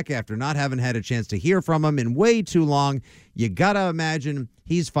who's back after not having had a chance to hear from him in way too long. You got to imagine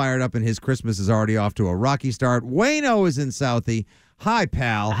he's fired up and his Christmas is already off to a rocky start. Wayno is in Southie. Hi,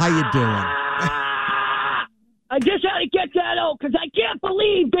 pal. How you doing? I just had to get that out because I can't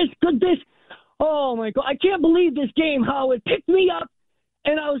believe this. Oh, my God. I can't believe this game, how it picked me up,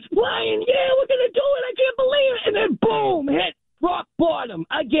 and I was flying. Yeah, we're going to do it. I can't believe it. And then, boom, hit rock bottom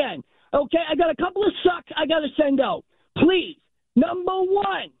again. Okay, I got a couple of sucks I got to send out. Please, number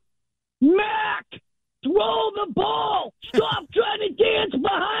 1, Mac, throw the ball. Stop trying to dance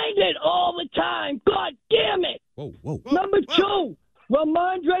behind it all the time. God damn it. Whoa. Number 2,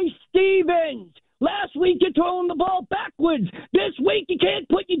 Ramondre Stevens. Last week you're throwing the ball backwards. This week you can't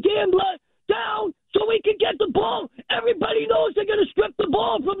put your damn down so we can get the ball. Everybody knows they're going to strip the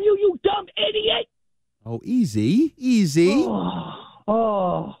ball from you, you dumb idiot. Oh, easy.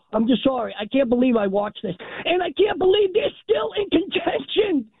 Oh, I'm just sorry. I can't believe I watched this. And I can't believe they're still in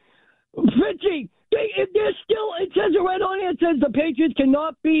contention. Fitzy, they're still, it says it right on here, it says the Patriots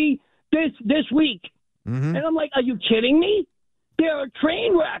cannot be this week. And I'm like, are you kidding me? They're a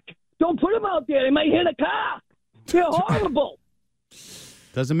train wreck. Don't put them out there. They might hit a car. They're horrible.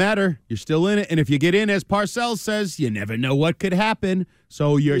 Doesn't matter. You're still in it. And if you get in, as Parcells says, you never know what could happen.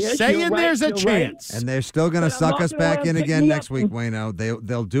 So you're saying right, there's a you're chance. right. And they're still going to But I'm suck not us gonna back let in them again pick me next up. week, Wayno.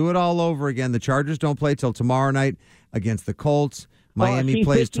 They'll do it all over again. The Chargers don't play till tomorrow night against the Colts. Miami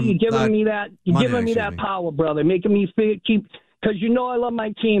plays You're giving me that. You're Monday giving me night, that excuse me. power, brother. Making me keep. Because you know I love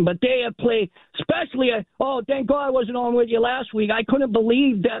my team, but they have played, especially. Thank God I wasn't on with you last week. I couldn't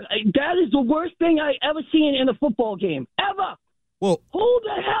believe that. That is the worst thing I ever seen in a football game ever. Well, who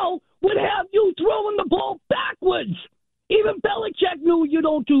the hell would have you throwing the ball backwards? Even Belichick knew you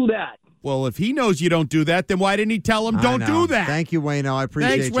don't do that. Well, if he knows you don't do that, then why didn't he tell him don't do that? Thank you, Wayno. I appreciate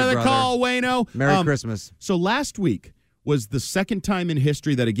Thanks you, for the brother. call, Wayno. Merry Christmas. So last week was the second time in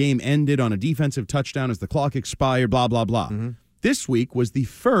history that a game ended on a defensive touchdown as the clock expired, blah, blah, blah. Mm-hmm. This week was the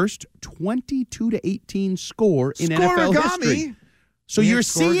first 22-18 score in NFL history. So you're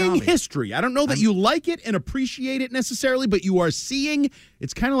seeing history. I don't know that you like it and appreciate it necessarily, but you are seeing.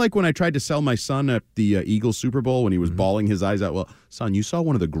 It's kind of like when I tried to sell my son at the Eagles Super Bowl when he was bawling his eyes out. Well, son, you saw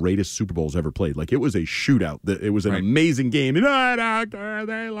one of the greatest Super Bowls ever played. Like, it was a shootout. It was an amazing game. And I don't care,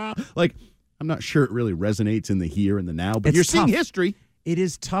 they lost. Like, I'm not sure it really resonates in the here and the now, but you're seeing history. It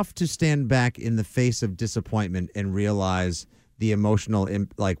is tough to stand back in the face of disappointment and realize the emotional,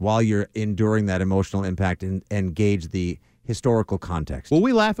 while you're enduring that emotional impact and gauge the historical context. Will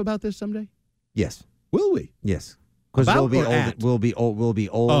we laugh about this someday? Yes. Will we? Yes. Because About we'll be or old. at? We'll be old. We'll be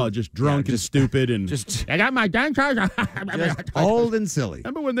old. Oh, just drunk and stupid and just I got my dang card. old and silly.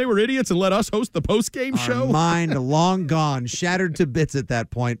 Remember when they were idiots and let us host the post-game show? Our mind long gone, shattered to bits at that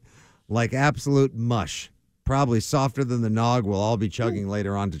point, like absolute mush. Probably softer than the nog we'll all be chugging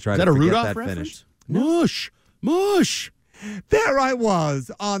later on to try Is to that a forget Rudolph that reference? finish. Mush. There I was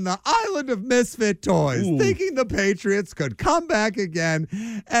on the island of misfit toys, thinking the Patriots could come back again,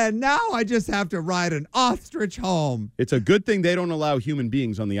 and now I just have to ride an ostrich home. It's a good thing they don't allow human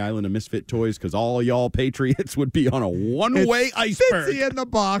beings on the island of misfit toys, because all y'all Patriots would be on a one-way iceberg. Fitzy in the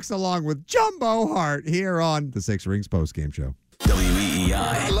box along with Jumbo Hart here on the Six Rings postgame show. WEEI.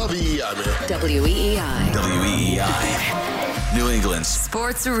 I love EEI, man. WEEI. WEEI. New England's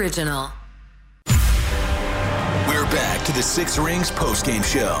Sports Original. We're back to the Six Rings postgame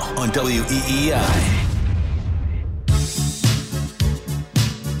show on WEEI.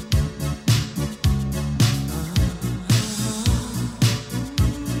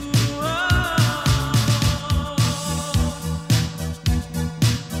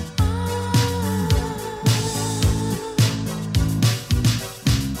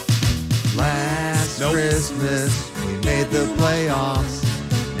 Last Christmas, we made the playoffs,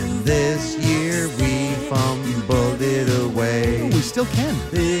 and this year we fumbled it away. We still can.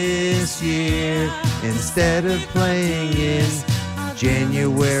 This year, instead of playing in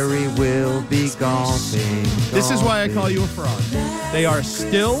January, we'll be golfing. This is why I call you a fraud. They are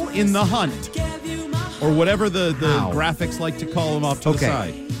still in the hunt, or whatever the graphics like to call them off to the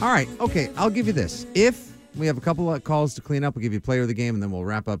side. All right. Okay. I'll give you this. If we have a couple of calls to clean up, we'll give you player of the game, and then we'll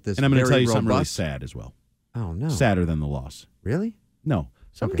wrap up this. And I'm going to tell you something really robust- sad as well. Oh, no. Sadder than the loss. Really? No.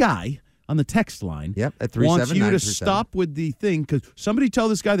 Some guy on the text line at wants you to 37937. stop with the thing, because somebody tell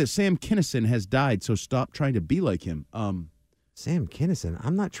this guy that Sam Kinison has died, so stop trying to be like him. Sam Kinison?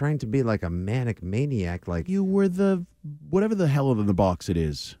 I'm not trying to be like a manic maniac. Like you were the whatever the hell in the box it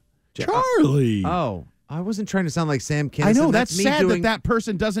is. Charlie. Oh, I wasn't trying to sound like Sam Kinison. I know, that's me sad doing... that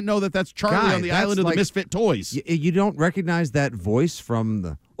person doesn't know that that's Charlie Guy, on the that's island of like- the misfit toys. You don't recognize that voice from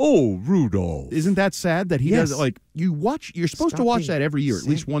the Rudolph. Isn't that sad that he Yes. does it? Like, you're supposed to Stop watch being that every year, at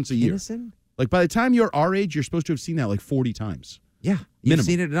least Sam once a year. Kinison? Like, by the time you're our age, you're supposed to have seen that like 40 times. Yeah, Minimum. you've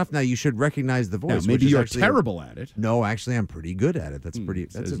seen it enough now. You should recognize the voice. Now, which maybe is you're actually terrible at it. No, actually, I'm pretty good at it. That's pretty.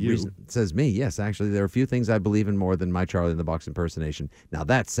 That's says a you. reason. It says me. Yes, actually, there are a few things I believe in more than my Charlie in the Box impersonation. Now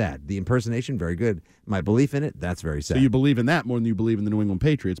that's sad. The impersonation, very good. My belief in it, that's very sad. So you believe in that more than you believe in the New England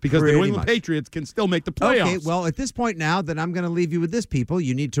Patriots, because the Pretty New England much. Patriots can still make the playoffs. Okay, well, at this point now, then I'm going to leave you with this, people.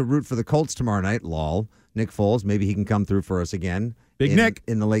 You need to root for the Colts tomorrow night. Lol. Nick Foles, maybe he can come through for us again. Big Nick.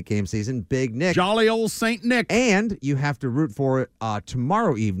 In the late game season. Big Nick. Jolly old Saint Nick. And you have to root for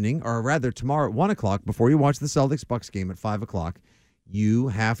tomorrow evening, or rather tomorrow at 1 o'clock, before you watch the Celtics-Bucks game at 5 o'clock, you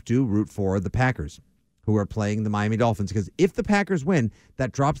have to root for the Packers, who are playing the Miami Dolphins. Because if the Packers win,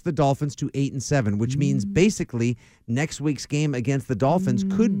 that drops the Dolphins to 8-7, which means basically next week's game against the Dolphins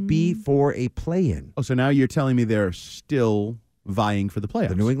could be for a play-in. Oh, so now you're telling me they're still vying for the playoffs.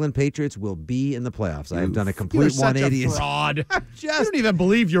 The New England Patriots will be in the playoffs. I have done a You're complete such 180. a fraud. You don't even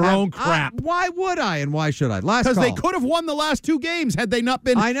believe your own crap. Why would I, and why should I? Last Because call. they could have won the last two games had they not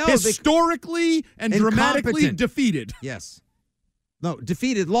been I know, historically and dramatically incompetent. defeated. Yes. No,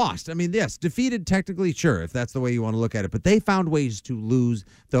 defeated, lost. I mean, yes, defeated technically, sure, if that's the way you want to look at it. But they found ways to lose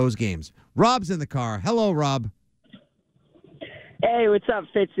those games. Rob's in the car. Hello, Rob. Hey, what's up,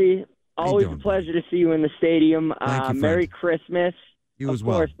 Fitzy? Always a pleasure to see you in the stadium. Thank you, Merry Christmas. You as of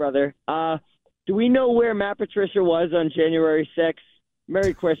well. course, brother. Do we know where Matt Patricia was on January 6th?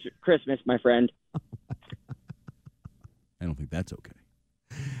 Merry Christmas, my friend. I don't think that's okay.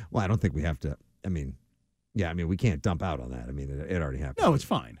 Well, I don't think we have to. I mean, we can't dump out on that. I mean, it already happened. No, it's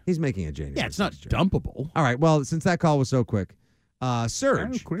fine. He's making a January. Yeah, it's not dumpable. All right. Well, since that call was so quick,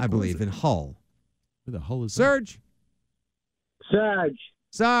 Serge, quick I was believe, it? in Hull. Where the Hull is Serge.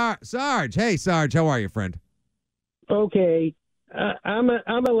 Sarge. Hey, Sarge. How are you, friend? Okay. I'm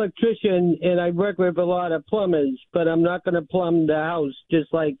an electrician, and I work with a lot of plumbers, but I'm not going to plumb the house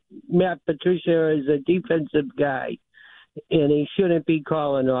just like Matt Patricia is a defensive guy, and he shouldn't be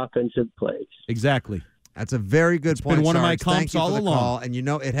calling offensive plays. Exactly. That's a very good point. Been one of my Sarge. Thank comps you for all the along. call, and you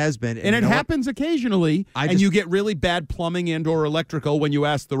know it has been. And it happens occasionally, and you get really bad plumbing and or electrical when you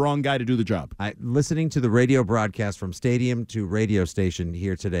ask the wrong guy to do the job. Listening to the radio broadcast from stadium to radio station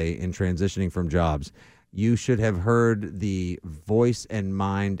here today in transitioning from jobs, you should have heard the voice and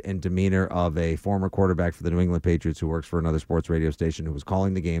mind and demeanor of a former quarterback for the New England Patriots who works for another sports radio station who was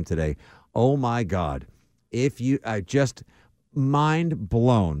calling the game today. Oh, my God. Just mind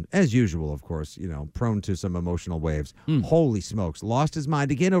blown, as usual, of course, prone to some emotional waves. Holy smokes. Lost his mind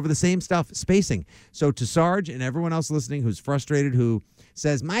again over the same stuff, spacing. So to Sarge and everyone else listening who's frustrated, who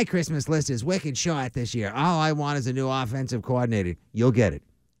says, my Christmas list is wicked short this year. All I want is a new offensive coordinator. You'll get it.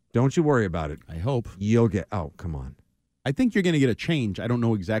 Don't you worry about it. I hope. You'll get... Oh, come on. I think you're going to get a change. I don't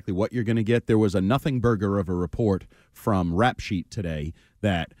know exactly what you're going to get. There was a nothing burger of a report from Rap Sheet today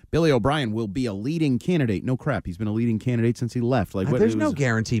that Billy O'Brien will be a leading candidate. No crap. He's been a leading candidate since he left. There's no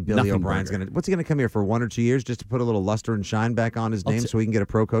guarantee Billy O'Brien's going to... What's he going to come here for 1 or 2 years just to put a little luster and shine back on his name so he can get a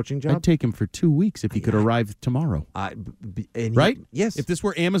pro coaching job? I'd take him for 2 weeks if he could arrive tomorrow. Right? Yes. If this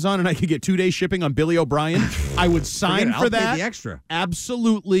were Amazon and I could get 2-day shipping on Billy O'Brien, I would sign for that. I'll pay the extra.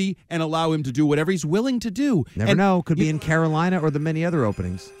 Absolutely, and allow him to do whatever he's willing to do. Never know. Could be in Carolina or the many other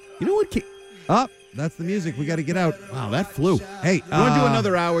openings. You know what? That's the music. We got to get out. Wow, that flew. Hey, you want to do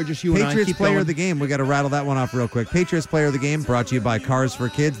another hour, just you and I? Patriots Keep Player going? of the Game. We got to rattle that one off real quick. Patriots Player of the Game brought to you by Cars for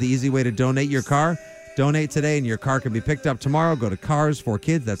Kids, the easy way to donate your car. Donate today and your car can be picked up tomorrow. Go to Cars for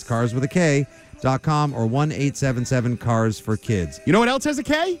Kids, that's cars with a K.com or 1-877-CARS-FOR-KIDS. You know what else has a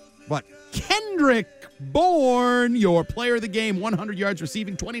K? What? Kendrick Bourne, your player of the game, 100 yards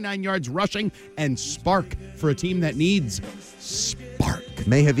receiving, 29 yards rushing, and spark for a team that needs spark.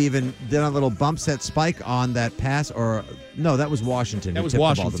 May have even done a little bump set spike on that pass, or no, that was Washington. That was tipped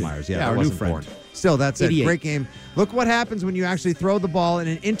Washington. The ball to Myers. Yeah, Yeah, that our new wasn't friend. Bourne. Still, that's a 88. great game. Look what happens when you actually throw the ball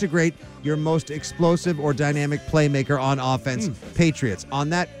and integrate your most explosive or dynamic playmaker on offense. Patriots. On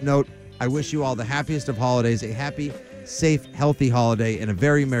that note, I wish you all the happiest of holidays, a happy, safe, healthy holiday, and a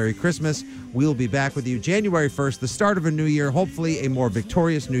very Merry Christmas. We'll be back with you January 1st, the start of a new year, hopefully a more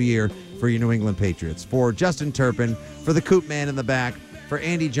victorious new year for your New England Patriots. For Justin Turpin, for the Coop Man in the back, for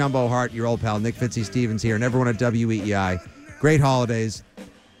Andy Jumbo Hart, your old pal Nick Fitzy Stevens here, and everyone at WEEI, great holidays.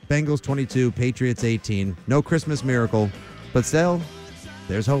 Bengals 22, Patriots 18. No Christmas miracle, but still,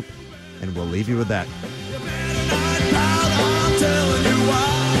 there's hope. And we'll leave you with that.